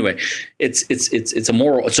terms here. Anyway, it's a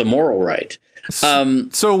moral right.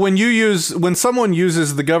 So when someone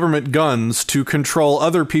uses the government guns to control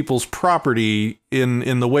other people's property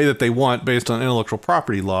in the way that they want based on intellectual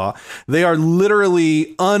property law, they are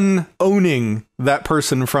literally unowning that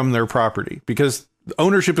person from their property, because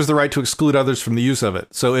ownership is the right to exclude others from the use of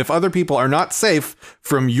it. So if other people are not safe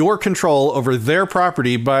from your control over their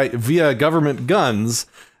property via government guns,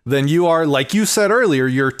 then you are, like you said earlier,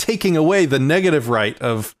 you're taking away the negative right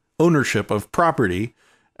of ownership of property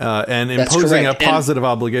and imposing a positive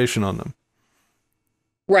obligation on them.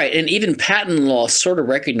 Right. And even patent law sort of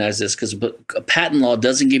recognizes this, because a patent law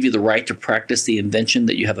doesn't give you the right to practice the invention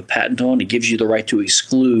that you have a patent on. It gives you the right to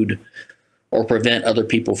exclude or prevent other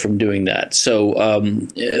people from doing that. So,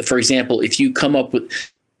 for example, if you come up with,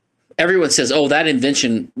 everyone says, oh, that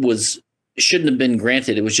invention shouldn't have been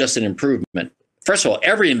granted. It was just an improvement. First of all,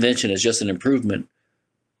 every invention is just an improvement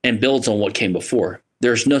and builds on what came before.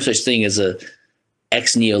 There's no such thing as a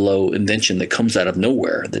ex nihilo invention that comes out of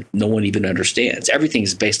nowhere that no one even understands. Everything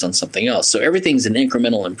is based on something else. So everything's an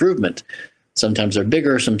incremental improvement. Sometimes they're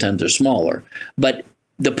bigger, sometimes they're smaller. But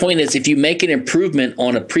the point is, if you make an improvement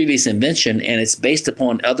on a previous invention and it's based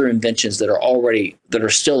upon other inventions that are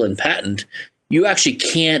still in patent, you actually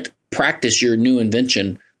can't practice your new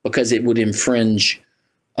invention because it would infringe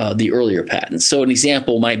the earlier patents. So an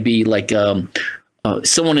example might be like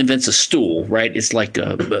someone invents a stool, right? It's like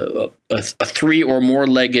a 3 or more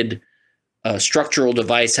legged structural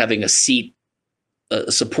device having a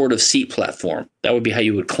supportive seat platform. That would be how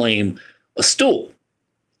you would claim a stool.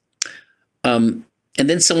 And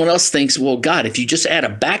then someone else thinks, well, God, if you just add a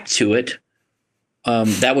back to it,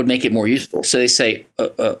 that would make it more useful. So they say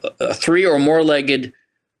a 3 or more legged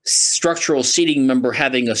structural seating member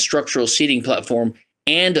having a structural seating platform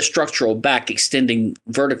and a structural back extending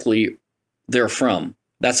vertically therefrom.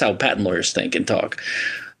 That's how patent lawyers think and talk.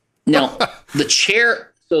 Now, the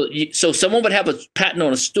chair, so someone would have a patent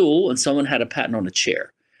on a stool and someone had a patent on a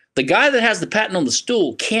chair. The guy that has the patent on the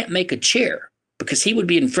stool can't make a chair because he would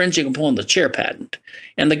be infringing upon the chair patent.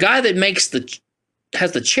 And the guy that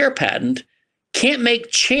has the chair patent can't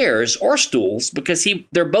make chairs or stools because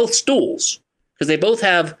they're both stools, because they both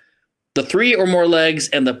have the 3 or more legs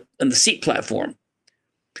and the seat platform.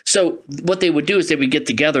 So what they would do is they would get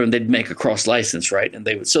together and they'd make a cross license, right? And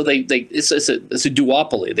it's a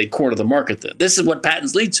duopoly. They corner the market. Then this is what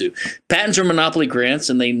patents lead to. Patents are monopoly grants,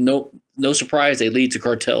 and no surprise, they lead to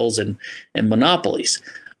cartels and monopolies.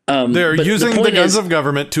 They're using the guns of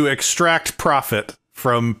government to extract profit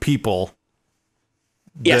from people.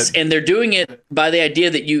 Yes, and they're doing it by the idea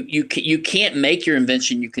that you can't make your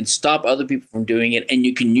invention. You can stop other people from doing it, and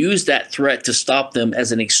you can use that threat to stop them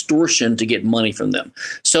as an extortion to get money from them.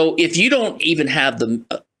 So if you don't even have them,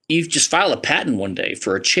 you just file a patent one day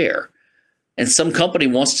for a chair, and some company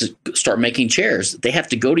wants to start making chairs. They have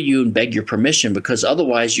to go to you and beg your permission, because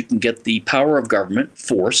otherwise you can get the power of government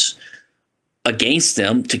force against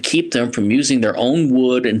them to keep them from using their own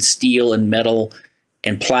wood and steel and metal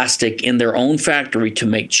and plastic in their own factory to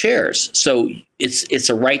make chairs. So it's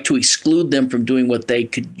a right to exclude them from doing what they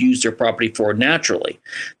could use their property for naturally.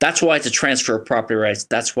 That's why it's a transfer of property rights.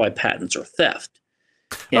 That's why patents are theft,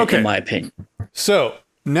 in my opinion. So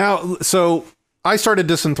I started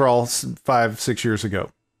Disenthrall 5-6 years ago,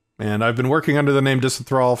 and I've been working under the name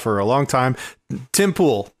Disenthrall for a long time. Tim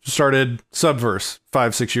Pool started Subverse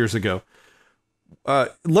 5-6 years ago.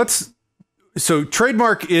 So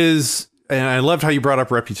trademark is, and I loved how you brought up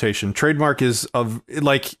reputation. Trademark is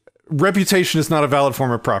reputation is not a valid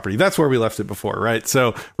form of property. That's where we left it before, right?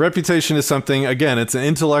 So reputation is something, again, it's an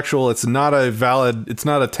intellectual, it's not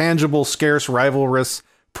a tangible, scarce, rivalrous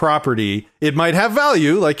property. It might have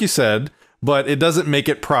value, like you said, but it doesn't make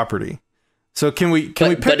it property. So can we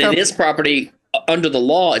pick up? But it is property under the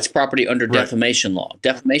law. It's property under defamation law.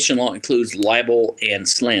 Defamation law includes libel and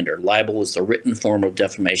slander. Libel is the written form of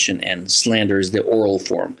defamation, and slander is the oral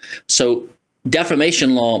form. So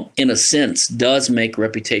defamation law, in a sense, does make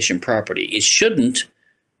reputation property. It shouldn't.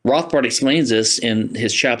 Rothbard explains this in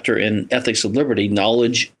his chapter in Ethics of Liberty,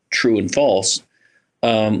 Knowledge, True and False,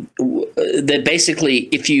 that basically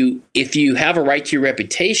if you have a right to your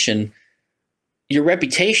reputation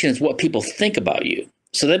is what people think about you.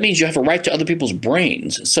 So that means you have a right to other people's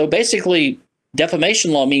brains. So basically,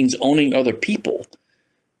 defamation law means owning other people,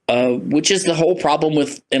 which is the whole problem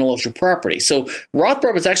with intellectual property. So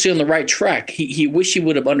Rothbard was actually on the right track. He wished he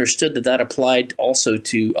would have understood that applied also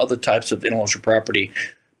to other types of intellectual property,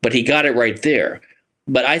 but he got it right there.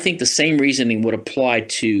 But I think the same reasoning would apply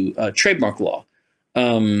to trademark law.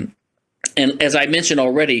 And as I mentioned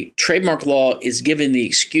already, trademark law is given the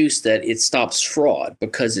excuse that it stops fraud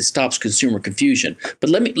because it stops consumer confusion.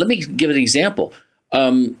 But let me give an example.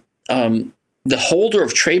 The holder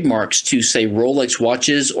of trademarks to, say, Rolex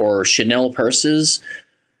watches or Chanel purses,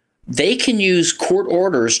 they can use court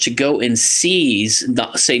orders to go and seize,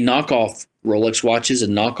 say, knockoff Rolex watches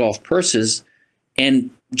and knockoff purses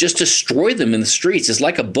and just destroy them in the streets. It's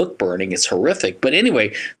like a book burning. It's horrific. But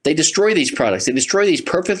anyway, they destroy these products. They destroy these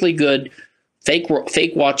perfectly good fake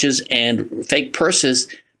watches and fake purses.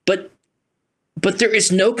 But there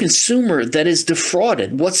is no consumer that is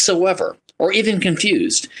defrauded whatsoever or even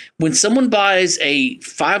confused. When someone buys a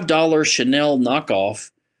 $5 Chanel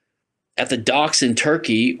knockoff at the docks in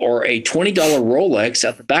Turkey or a $20 Rolex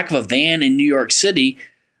at the back of a van in New York City,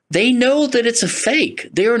 they know that it's a fake.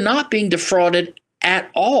 They are not being defrauded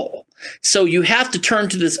at all. So you have to turn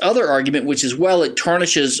to this other argument, which is, well, it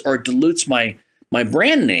tarnishes or dilutes my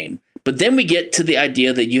brand name. But then we get to the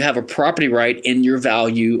idea that you have a property right in your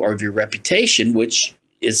value or your reputation, which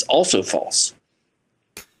is also false.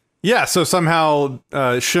 Yeah, so somehow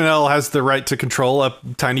Chanel has the right to control a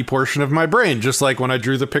tiny portion of my brain. Just like when I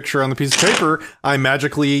drew the picture on the piece of paper, I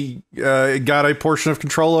magically got a portion of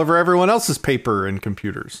control over everyone else's paper and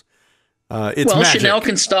computers. It's magic.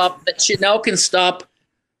 Chanel can stop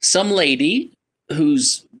some lady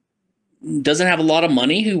who's doesn't have a lot of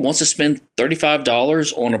money, who wants to spend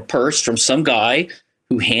 $35 on a purse from some guy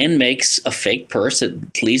who hand makes a fake purse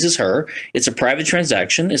that pleases her. It's a private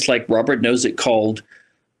transaction. It's like Robert knows it called,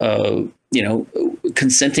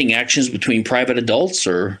 consenting actions between private adults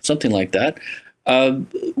or something like that.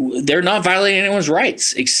 They're not violating anyone's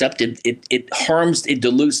rights, except it harms, it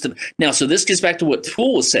dilutes them. Now, so this gets back to what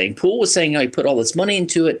Poole was saying. Poole was saying how he put all this money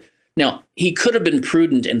into it. Now, he could have been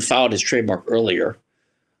prudent and filed his trademark earlier.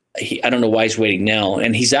 I don't know why he's waiting now.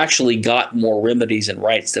 And he's actually got more remedies and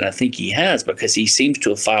rights than I think he has, because he seems to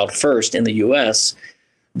have filed first in the U.S.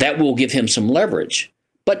 That will give him some leverage.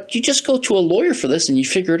 But you just go to a lawyer for this and you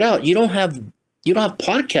figure it out. You don't have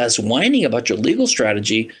podcasts whining about your legal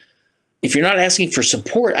strategy. if you're not asking for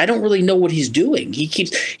support, I don't really know what he's doing. He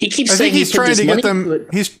keeps I saying think he's trying to get them.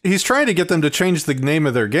 Into He's trying to get them to change the name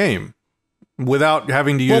of their game without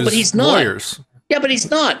having to use but he's lawyers. Yeah, but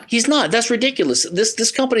he's not. He's not. That's ridiculous.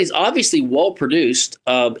 This company is obviously well produced,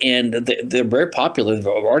 and they're very popular. They've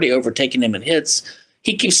already overtaken him in hits.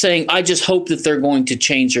 He keeps saying, "I just hope that they're going to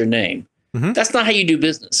change their name." Mm-hmm. That's not how you do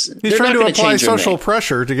business. He's trying to apply social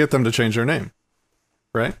pressure to get them to change their name,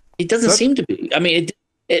 right? It doesn't seem to be. I mean,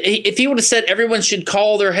 if he would have said everyone should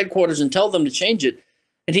call their headquarters and tell them to change it,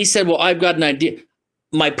 and he said, "Well, I've got an idea."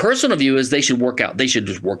 My personal view is they should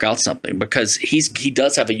just work out something, because he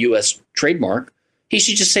does have a U.S. trademark. He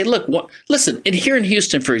should just say, "Look, listen." And here in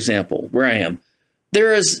Houston, for example, where I am,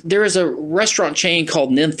 there is a restaurant chain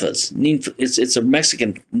called Ninfa's. It's a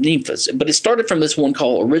Mexican Ninfa's, but it started from this one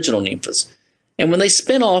called Original Ninfa's. And when they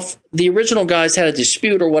spin off, the original guys had a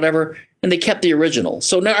dispute or whatever, and they kept the original.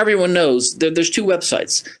 So now everyone knows there's two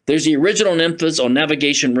websites. There's the Original Ninfa's on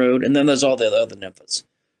Navigation Road, and then there's all the other Ninfa's.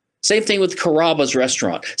 Same thing with Carrabba's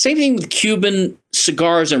restaurant. Same thing with Cuban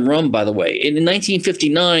cigars and rum, by the way. In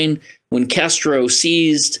 1959, when Castro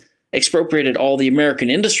expropriated all the American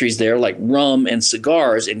industries there, like rum and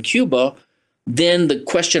cigars in Cuba, then the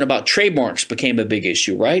question about trademarks became a big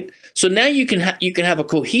issue, right? So now you can have a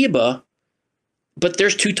Cohiba, but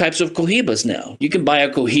there's two types of Cohibas now. You can buy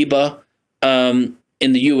a Cohiba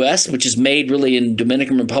in the U.S., which is made really in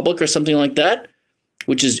Dominican Republic or something like that,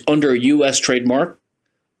 which is under a U.S. trademark.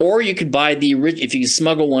 Or you could buy if you can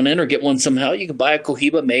smuggle one in or get one somehow, you could buy a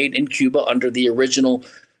Cohiba made in Cuba under the original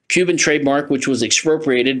Cuban trademark, which was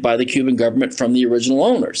expropriated by the Cuban government from the original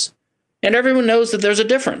owners. And everyone knows that there's a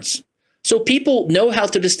difference. So people know how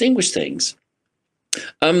to distinguish things.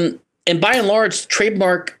 And by and large,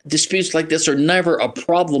 trademark disputes like this are never a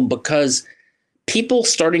problem, because people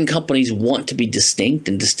starting companies want to be distinct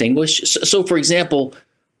and distinguished. So for example,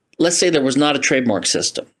 let's say there was not a trademark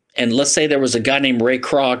system. And let's say there was a guy named Ray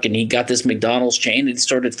Kroc, and he got this McDonald's chain, and he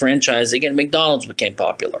started franchising, and McDonald's became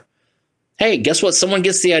popular. Hey, guess what? Someone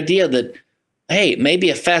gets the idea that, hey, maybe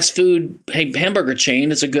a fast food hamburger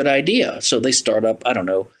chain is a good idea. So they start up, I don't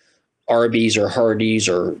know, Arby's or Hardee's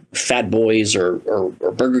or Fat Boys or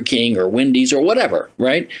Burger King or Wendy's or whatever,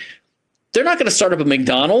 right? They're not going to start up a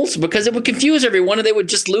McDonald's, because it would confuse everyone, and they would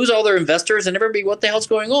just lose all their investors, and everybody, what the hell's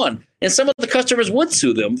going on? And some of the customers would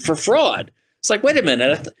sue them for fraud. It's like, wait a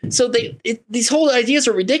minute. So these whole ideas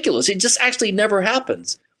are ridiculous. It just actually never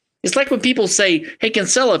happens. It's like when people say, "Hey,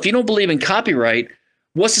 Kinsella, if you don't believe in copyright,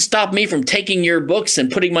 what's to stop me from taking your books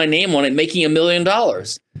and putting my name on it, making $1 million?" I'm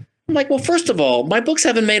like, well, first of all, my books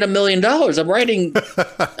haven't made $1 million. I'm writing.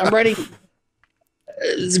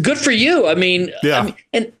 It's good for you. I mean, yeah.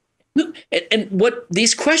 And what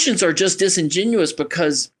these questions are just disingenuous,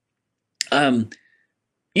 because,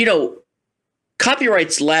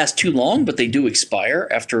 copyrights last too long, but they do expire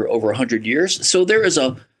after over 100 years. So there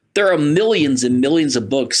are millions and millions of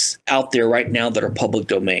books out there right now that are public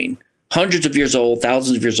domain, hundreds of years old,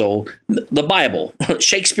 thousands of years old. The Bible,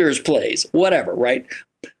 Shakespeare's plays, whatever, right?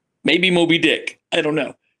 Maybe Moby Dick. I don't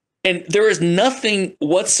know. And there is nothing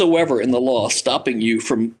whatsoever in the law stopping you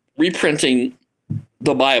from reprinting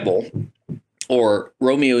the Bible or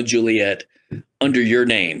Romeo and Juliet under your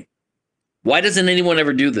name. Why doesn't anyone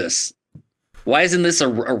ever do this? Why isn't this a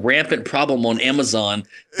rampant problem on Amazon?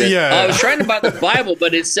 I was trying to buy the Bible,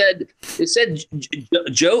 but it said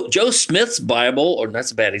Joe Smith's Bible, or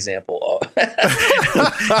that's a bad example.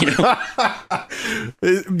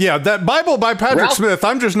 Yeah, that Bible by Patrick Ralph Smith.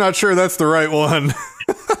 I'm just not sure that's the right one.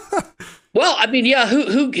 Well, I mean, yeah.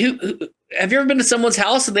 Who have you ever been to someone's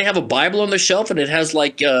house and they have a Bible on their shelf and it has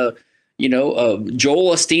like Joel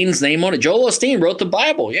Osteen's name on it? Joel Osteen wrote the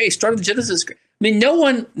Bible. Yeah, he started the Genesis. I mean, no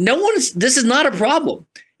one is. This is not a problem.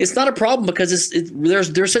 It's not a problem because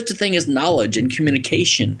there's such a thing as knowledge and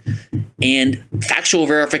communication and factual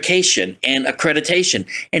verification and accreditation,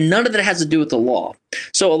 and none of that has to do with the law.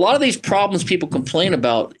 So a lot of these problems people complain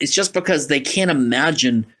about, it's just because they can't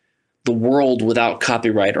imagine the world without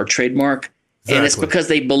copyright or trademark, exactly. And it's because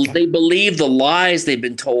they believe the lies they've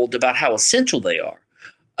been told about how essential they are.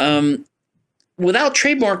 Without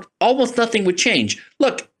trademark, almost nothing would change.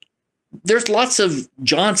 Look. There's lots of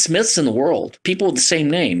John Smiths in the world, people with the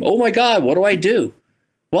same name. Oh my God, what do I do?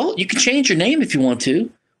 Well, you can change your name if you want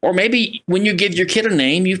to. Or maybe when you give your kid a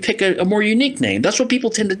name, you pick a more unique name. That's what people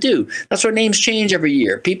tend to do. That's why names change every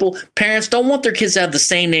year. Parents don't want their kids to have the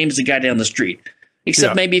same name as the guy down the street.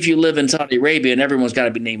 Except maybe if you live in Saudi Arabia and everyone's got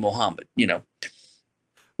to be named Mohammed,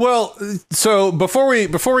 Well, so before we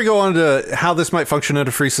go on to how this might function in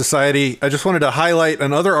a free society, I just wanted to highlight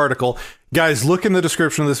another article. Guys, look in the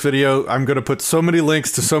description of this video. I'm going to put so many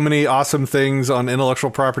links to so many awesome things on intellectual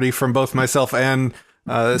property from both myself and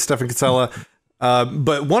Stephan Kinsella.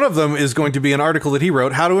 But one of them is going to be an article that he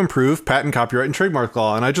wrote, How to Improve Patent, Copyright, and Trademark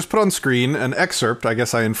Law. And I just put on screen an excerpt. I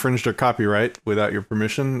guess I infringed your copyright without your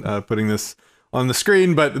permission, putting this on the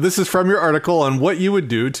screen. But this is from your article on what you would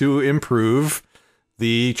do to improve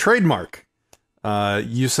the trademark.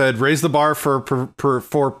 You said raise the bar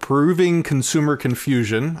for proving consumer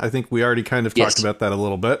confusion. I think we already kind of talked about that a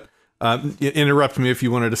little bit. Interrupt me if you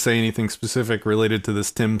wanted to say anything specific related to this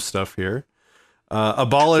Tim stuff here.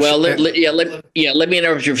 Abolish. Well, let me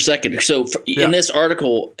interrupt you for a second. So in this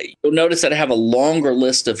article, you'll notice that I have a longer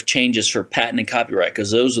list of changes for patent and copyright because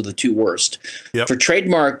those are the two worst. Yep. For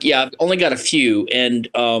trademark, I've only got a few. And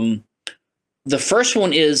the first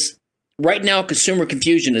one is, right now, consumer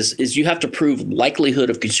confusion is you have to prove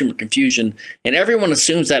likelihood of consumer confusion, and everyone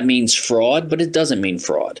assumes that means fraud, but it doesn't mean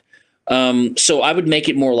fraud. So I would make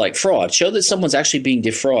it more like fraud. Show that someone's actually being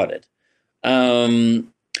defrauded.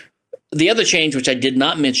 The other change, which I did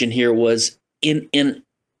not mention here, was in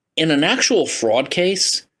an actual fraud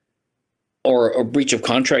case or a breach of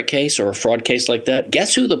contract case or a fraud case like that,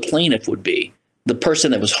 guess who the plaintiff would be? The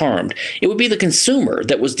person that was harmed. It would be the consumer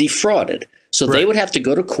that was defrauded. So they would have to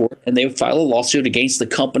go to court and they would file a lawsuit against the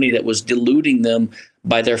company that was deluding them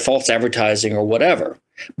by their false advertising or whatever.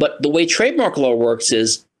 But the way trademark law works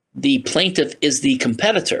is the plaintiff is the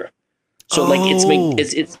competitor. So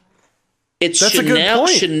it's That's Chanel. a good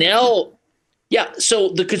point. Chanel. Yeah. So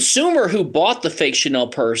the consumer who bought the fake Chanel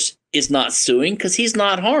purse is not suing because he's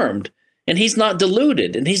not harmed and he's not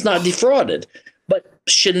deluded and he's not defrauded. But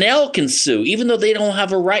Chanel can sue even though they don't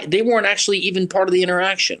have a right. They weren't actually even part of the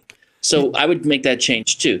interaction. So I would make that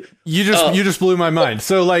change too. You just blew my mind.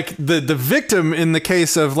 So like the victim in the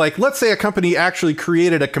case of, like, let's say a company actually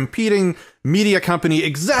created a competing media company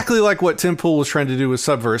exactly like what Tim Pool was trying to do with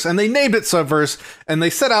Subverse, and they named it Subverse, and they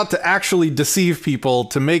set out to actually deceive people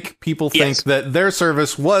to make people think that their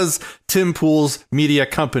service was Tim Pool's media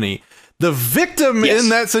company. The victim in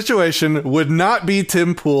that situation would not be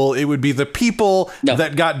Tim Pool. It would be the people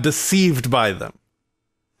that got deceived by them.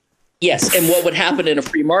 Yes, and what would happen in a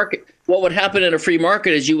free market? What would happen in a free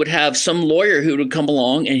market is you would have some lawyer who would come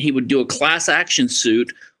along and he would do a class action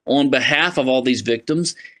suit on behalf of all these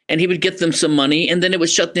victims, and he would get them some money, and then it would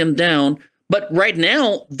shut them down. But right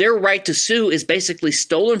now, their right to sue is basically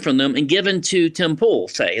stolen from them and given to Tim Pool,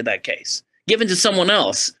 say, in that case, given to someone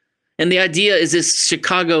else. And the idea is this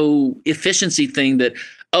Chicago efficiency thing that,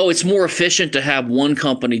 it's more efficient to have one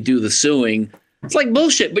company do the suing. It's like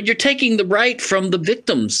bullshit, but you're taking the right from the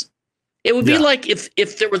victims. It would be like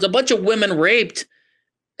if there was a bunch of women raped.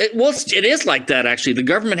 It is like that, actually. The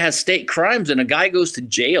government has state crimes and a guy goes to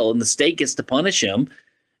jail and the state gets to punish him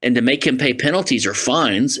and to make him pay penalties or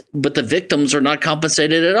fines, but the victims are not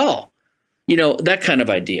compensated at all. You know, that kind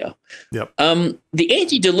of idea. Yep. The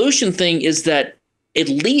anti-dilution thing is that, at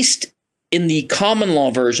least in the common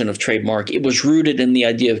law version of trademark, it was rooted in the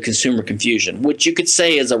idea of consumer confusion, which you could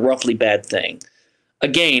say is a roughly bad thing.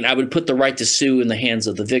 Again, I would put the right to sue in the hands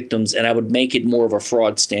of the victims, and I would make it more of a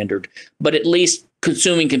fraud standard. But at least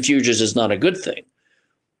consuming confusion is not a good thing.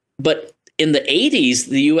 But in the 80s,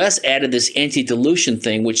 the U.S. added this anti-dilution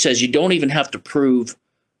thing, which says you don't even have to prove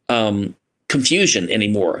confusion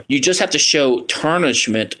anymore. You just have to show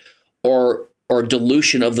tarnishment or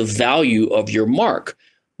dilution of the value of your mark.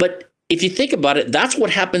 But if you think about it, that's what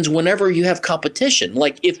happens whenever you have competition.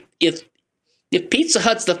 Like if Pizza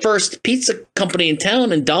Hut's the first pizza company in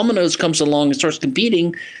town and Domino's comes along and starts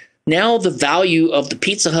competing, now the value of the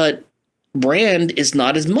Pizza Hut brand is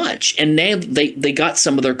not as much. And now they got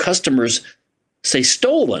some of their customers, say,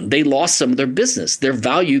 stolen. They lost some of their business. Their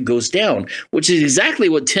value goes down, which is exactly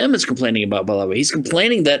what Tim is complaining about, by the way. He's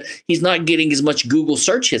complaining that he's not getting as much Google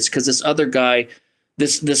search hits because this other guy,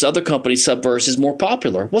 this other company, Subverse, is more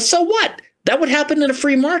popular. Well, so what? That would happen in a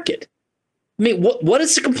free market. I mean, what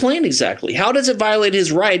is the complaint exactly? How does it violate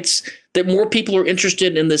his rights that more people are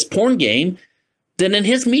interested in this porn game than in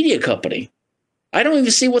his media company? I don't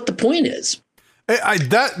even see what the point is.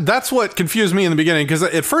 That's what confused me in the beginning, because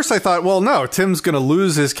at first I thought, well, no, Tim's going to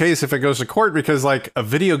lose his case if it goes to court because, like, a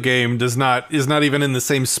video game is not even in the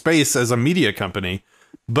same space as a media company.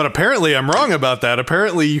 But apparently I'm wrong about that.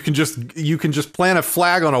 Apparently you can just plant a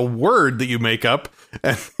flag on a word that you make up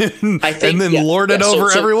and then lord it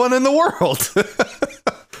over everyone in the world.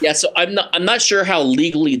 Yeah, so I'm not sure how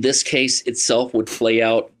legally this case itself would play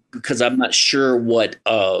out, because I'm not sure what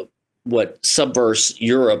Subverse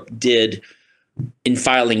Europe did in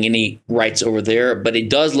filing any rights over there. But it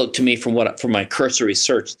does look to me from my cursory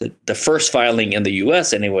search that the first filing in the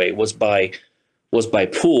U.S. anyway was by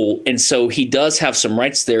Poole, and so he does have some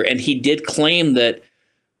rights there. And he did claim that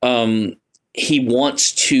he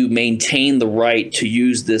wants to maintain the right to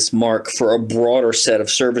use this mark for a broader set of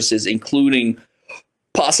services, including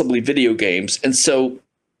possibly video games. And so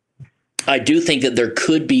I do think that there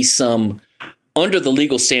could be some, under the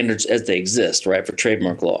legal standards as they exist, right, for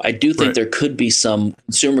trademark law, I do think there could be some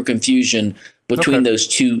consumer confusion between those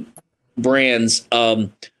two brands. Now,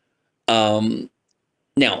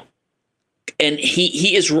 and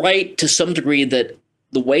he is right to some degree that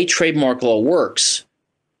the way trademark law works.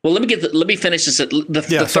 Well, let me finish this.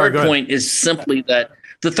 The third point is simply that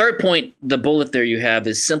the bullet there you have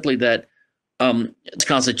is simply that the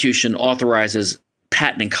Constitution authorizes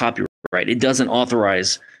patent and copyright. It doesn't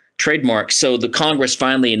authorize trademark. So the Congress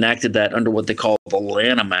finally enacted that under what they call the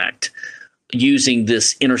Lanham Act, using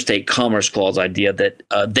this interstate commerce clause idea that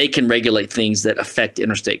they can regulate things that affect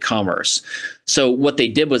interstate commerce. So what they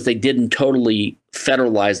did was they didn't totally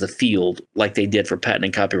federalize the field like they did for patent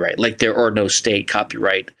and copyright. Like there are no state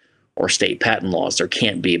copyright or state patent laws. There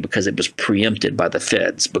can't be, because it was preempted by the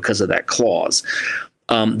feds because of that clause.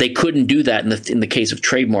 They couldn't do that in the case of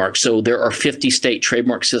trademark. So there are 50 state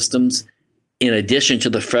trademark systems in addition to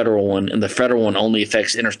the federal one, and the federal one only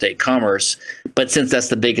affects interstate commerce. But since that's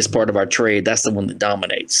the biggest part of our trade, that's the one that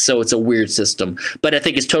dominates. So it's a weird system. But I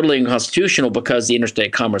think it's totally unconstitutional because the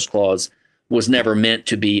interstate commerce clause was never meant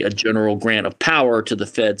to be a general grant of power to the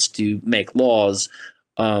feds to make laws.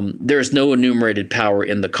 There's no enumerated power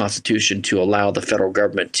in the Constitution to allow the federal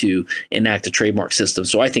government to enact a trademark system.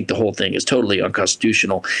 So I think the whole thing is totally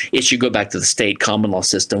unconstitutional. It should go back to the state common law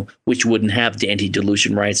system, which wouldn't have the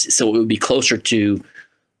anti-dilution rights. So it would be closer to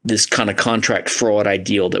this kind of contract fraud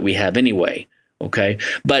ideal that we have anyway. Okay.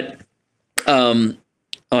 But, and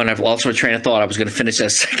I've lost my train of thought. I was going to finish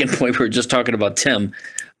that second point. We were just talking about Tim.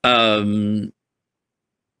 What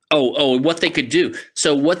they could do.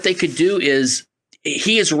 So what they could do is,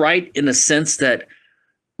 he is right in the sense that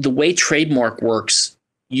the way trademark works,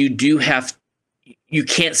 you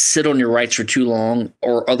can't sit on your rights for too long,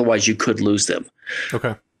 or otherwise you could lose them.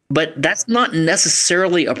 Okay. But that's not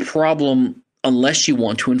necessarily a problem unless you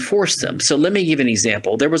want to enforce them. So let me give an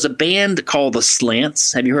example. There was a band called the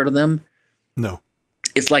Slants. Have you heard of them? No.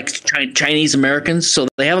 It's like Chinese Americans. So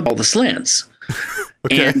they have all the Slants.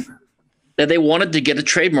 Okay. And they wanted to get a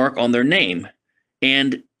trademark on their name.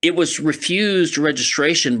 And it was refused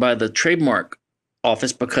registration by the trademark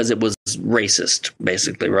office because it was racist,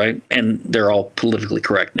 basically, right? And they're all politically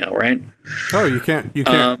correct now, right? Oh, you can't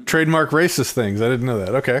trademark racist things. I didn't know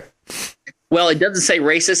that. Okay. Well, it doesn't say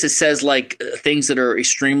racist. It says like things that are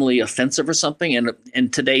extremely offensive or something. And in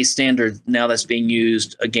today's standard, now that's being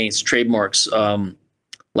used against trademarks.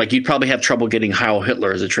 Like you'd probably have trouble getting Heil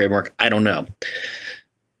Hitler as a trademark. I don't know.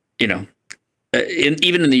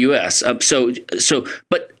 Even in the U.S.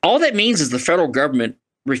 But all that means is the federal government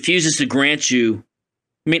refuses to grant you.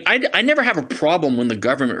 I mean, I never have a problem when the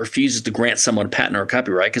government refuses to grant someone a patent or a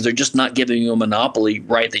copyright because they're just not giving you a monopoly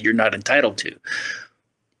right that you're not entitled to.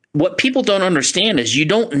 What people don't understand is you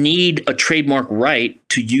don't need a trademark right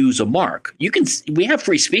to use a mark. We have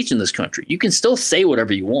free speech in this country. You can still say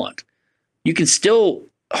whatever you want. You can still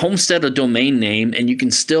homestead a domain name, and you can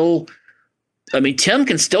still. I mean, Tim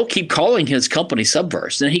can still keep calling his company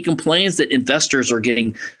Subverse, and he complains that investors are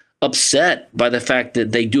getting upset by the fact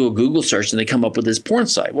that they do a Google search and they come up with this porn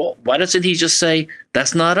site. Well, why doesn't he just say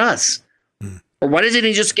that's not us? Or why doesn't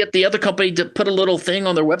he just get the other company to put a little thing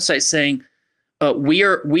on their website saying we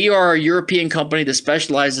are a European company that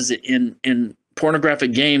specializes in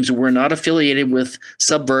pornographic games. We're not affiliated with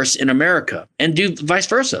Subverse in America, and do vice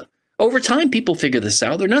versa. Over time, people figure this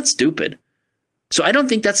out. They're not stupid. So I don't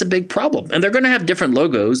think that's a big problem. And they're going to have different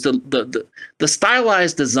logos. The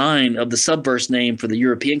stylized design of the Subverse name for the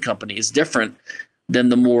European company is different than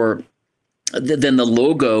the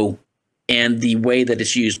logo and the way that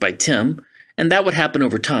it's used by Tim. And that would happen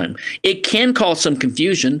over time. It can cause some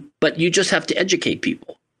confusion, but you just have to educate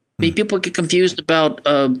people. I mean, people get confused about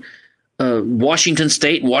Washington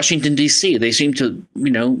State and Washington, D.C. They seem to,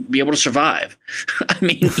 be able to survive. I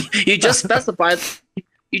mean, you just specify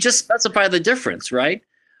the difference, right?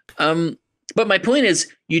 But my point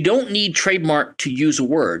is, you don't need trademark to use a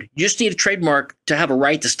word. You just need a trademark to have a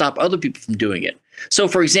right to stop other people from doing it. So,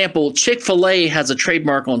 for example, Chick-fil-A has a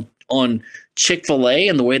trademark on Chick-fil-A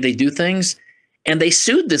and the way they do things, and they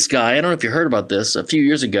sued this guy. I don't know if you heard about this a few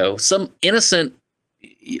years ago. Some innocent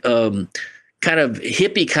kind of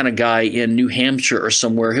hippie kind of guy in New Hampshire or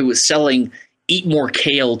somewhere who was selling "Eat More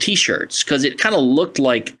Kale" T-shirts because it kind of looked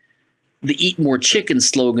like the "Eat More Chicken"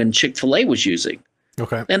 slogan Chick-fil-A was using.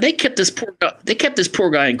 Okay. And they kept this poor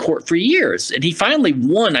guy in court for years, and he finally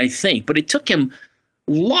won, I think, but it took him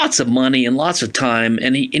lots of money and lots of time,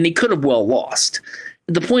 and he could have well lost.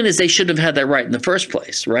 The point is, they shouldn't have had that right in the first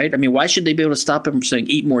place, right? I mean, why should they be able to stop him from saying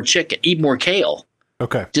 "Eat more chicken, eat more kale"?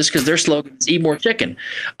 Okay. Just because their slogan is "Eat more chicken."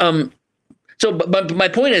 But my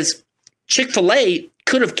point is, Chick-fil-A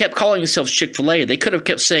could have kept calling themselves Chick-fil-A. They could have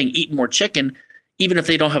kept saying "Eat more chicken," even if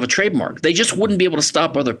they don't have a trademark. They just wouldn't be able to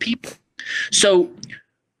stop other people. So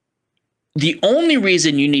the only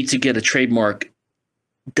reason you need to get a trademark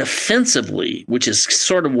defensively, which is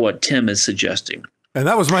sort of what Tim is suggesting. And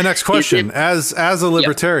that was my next question. As a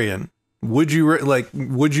libertarian, would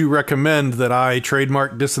you recommend that I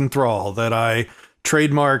trademark disenthrall, that I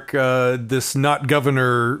trademark this not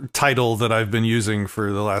governor title that I've been using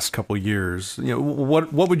for the last couple of years? You know,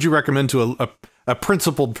 what would you recommend to a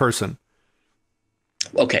principled person?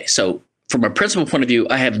 Okay, so from a principled point of view,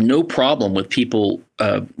 I have no problem with people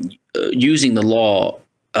using the law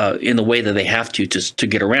in the way that they have to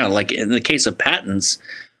get around. Like in the case of patents,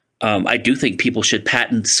 I do think people should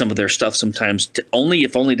patent some of their stuff sometimes, only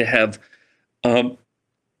to have,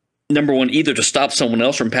 number one, either to stop someone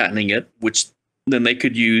else from patenting it, which then they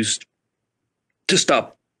could use to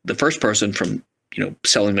stop the first person from,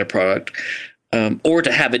 selling their product, or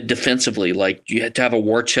to have it defensively, like you had to have a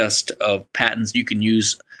war chest of patents you can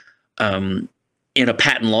use in a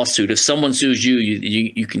patent lawsuit. If someone sues you,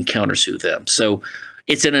 you can countersue them. So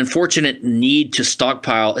it's an unfortunate need to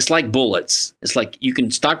stockpile. It's like bullets. It's like you can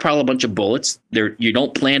stockpile a bunch of bullets. You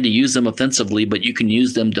don't plan to use them offensively, but you can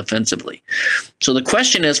use them defensively. So the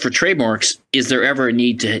question is, for trademarks, is there ever a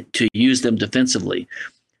need to use them defensively?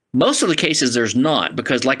 Most of the cases there's not,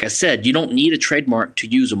 because like I said, you don't need a trademark to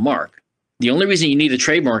use a mark. The only reason you need a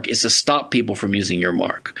trademark is to stop people from using your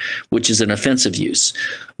mark, which is an offensive use.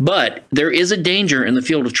 But there is a danger in the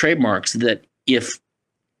field of trademarks that if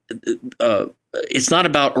it's not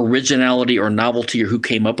about originality or novelty or who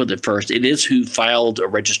came up with it first, it is who filed a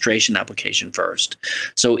registration application first.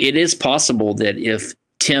 So it is possible that if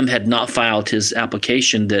Tim had not filed his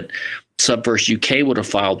application, that Subverse UK would have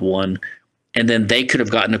filed one, and then they could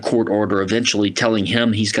have gotten a court order eventually telling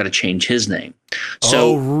him he's got to change his name.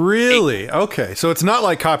 So, really? Okay. So it's not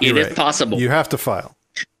like copyright. It is possible. You have to file.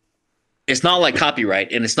 It's not like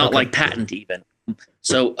copyright, and it's not like patent even.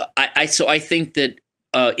 So I think that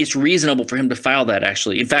it's reasonable for him to file that,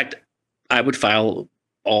 actually. In fact, I would file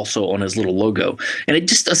also on his little logo, and it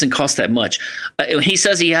just doesn't cost that much. He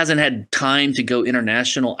says he hasn't had time to go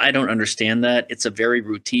international. I don't understand that. It's a very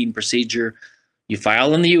routine procedure. You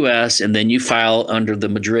file in the U.S. and then you file under the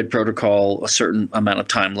Madrid Protocol a certain amount of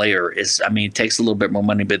time later. It takes a little bit more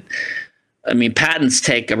money, but patents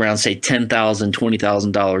take around, say, $10,000,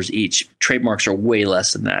 $20,000 each. Trademarks are way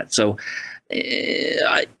less than that. So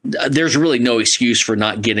there's really no excuse for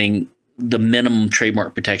not getting the minimum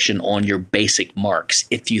trademark protection on your basic marks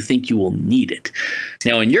if you think you will need it.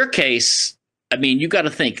 Now, in your case, you got to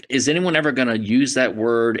think, is anyone ever going to use that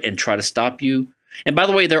word and try to stop you? And by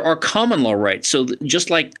the way, there are common law rights. So just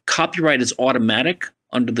like copyright is automatic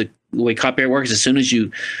under the way copyright works, as soon as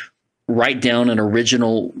you write down an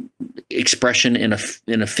original expression in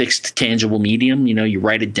a fixed tangible medium, you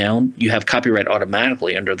write it down, you have copyright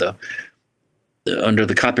automatically under the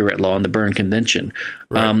copyright law and the Berne Convention.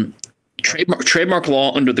 Right. Trademark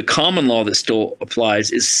law under the common law that still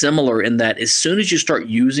applies is similar in that as soon as you start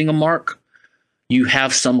using a mark, you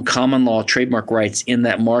have some common law trademark rights in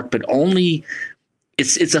that mark, but only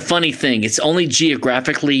it's a funny thing. It's only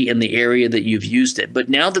geographically in the area that you've used it. But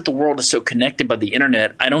now that the world is so connected by the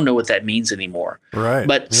internet, I don't know what that means anymore. Right.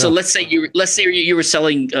 But so let's say you were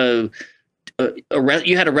selling you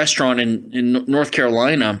had a restaurant in North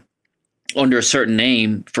Carolina under a certain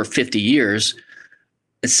name for 50 years,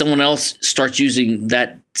 and someone else starts using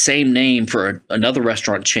that same name for another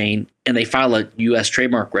restaurant chain, and they file a U.S.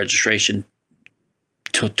 trademark registration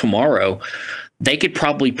tomorrow, they could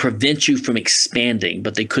probably prevent you from expanding,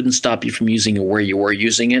 but they couldn't stop you from using it where you were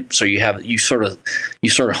using it. So you sort of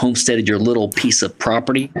homesteaded your little piece of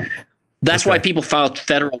property. That's why people file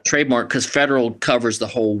federal trademark, because federal covers the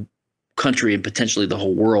whole country and potentially the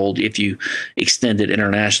whole world if you extend it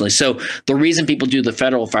internationally. So the reason people do the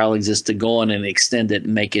federal filings is to go on and extend it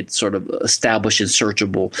and make it sort of established and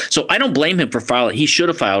searchable. So I don't blame him for filing. He should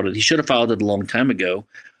have filed it. He should have filed it a long time ago.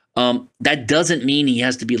 That doesn't mean he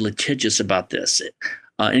has to be litigious about this.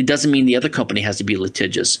 And it doesn't mean the other company has to be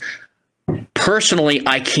litigious. Personally,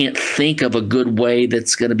 I can't think of a good way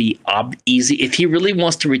that's going to be easy. If he really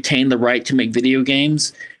wants to retain the right to make video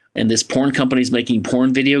games, and this porn company is making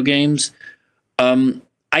porn video games,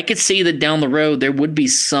 I could see that down the road there would be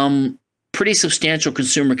some pretty substantial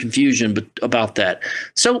consumer confusion about that.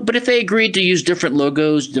 So, but if they agreed to use different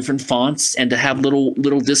logos, different fonts, and to have little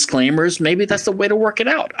disclaimers, maybe that's the way to work it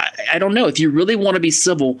out. I don't know. If you really want to be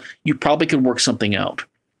civil, you probably could work something out.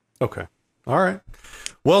 Okay. All right.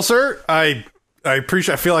 Well, sir, I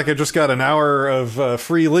appreciate. I feel like I just got an hour of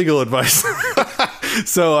free legal advice.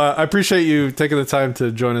 So I appreciate you taking the time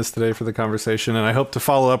to join us today for the conversation, and I hope to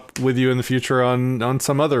follow up with you in the future on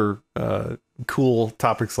some other cool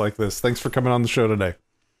topics like this. Thanks for coming on the show today.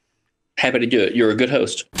 Happy to do it. You're a good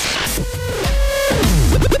host.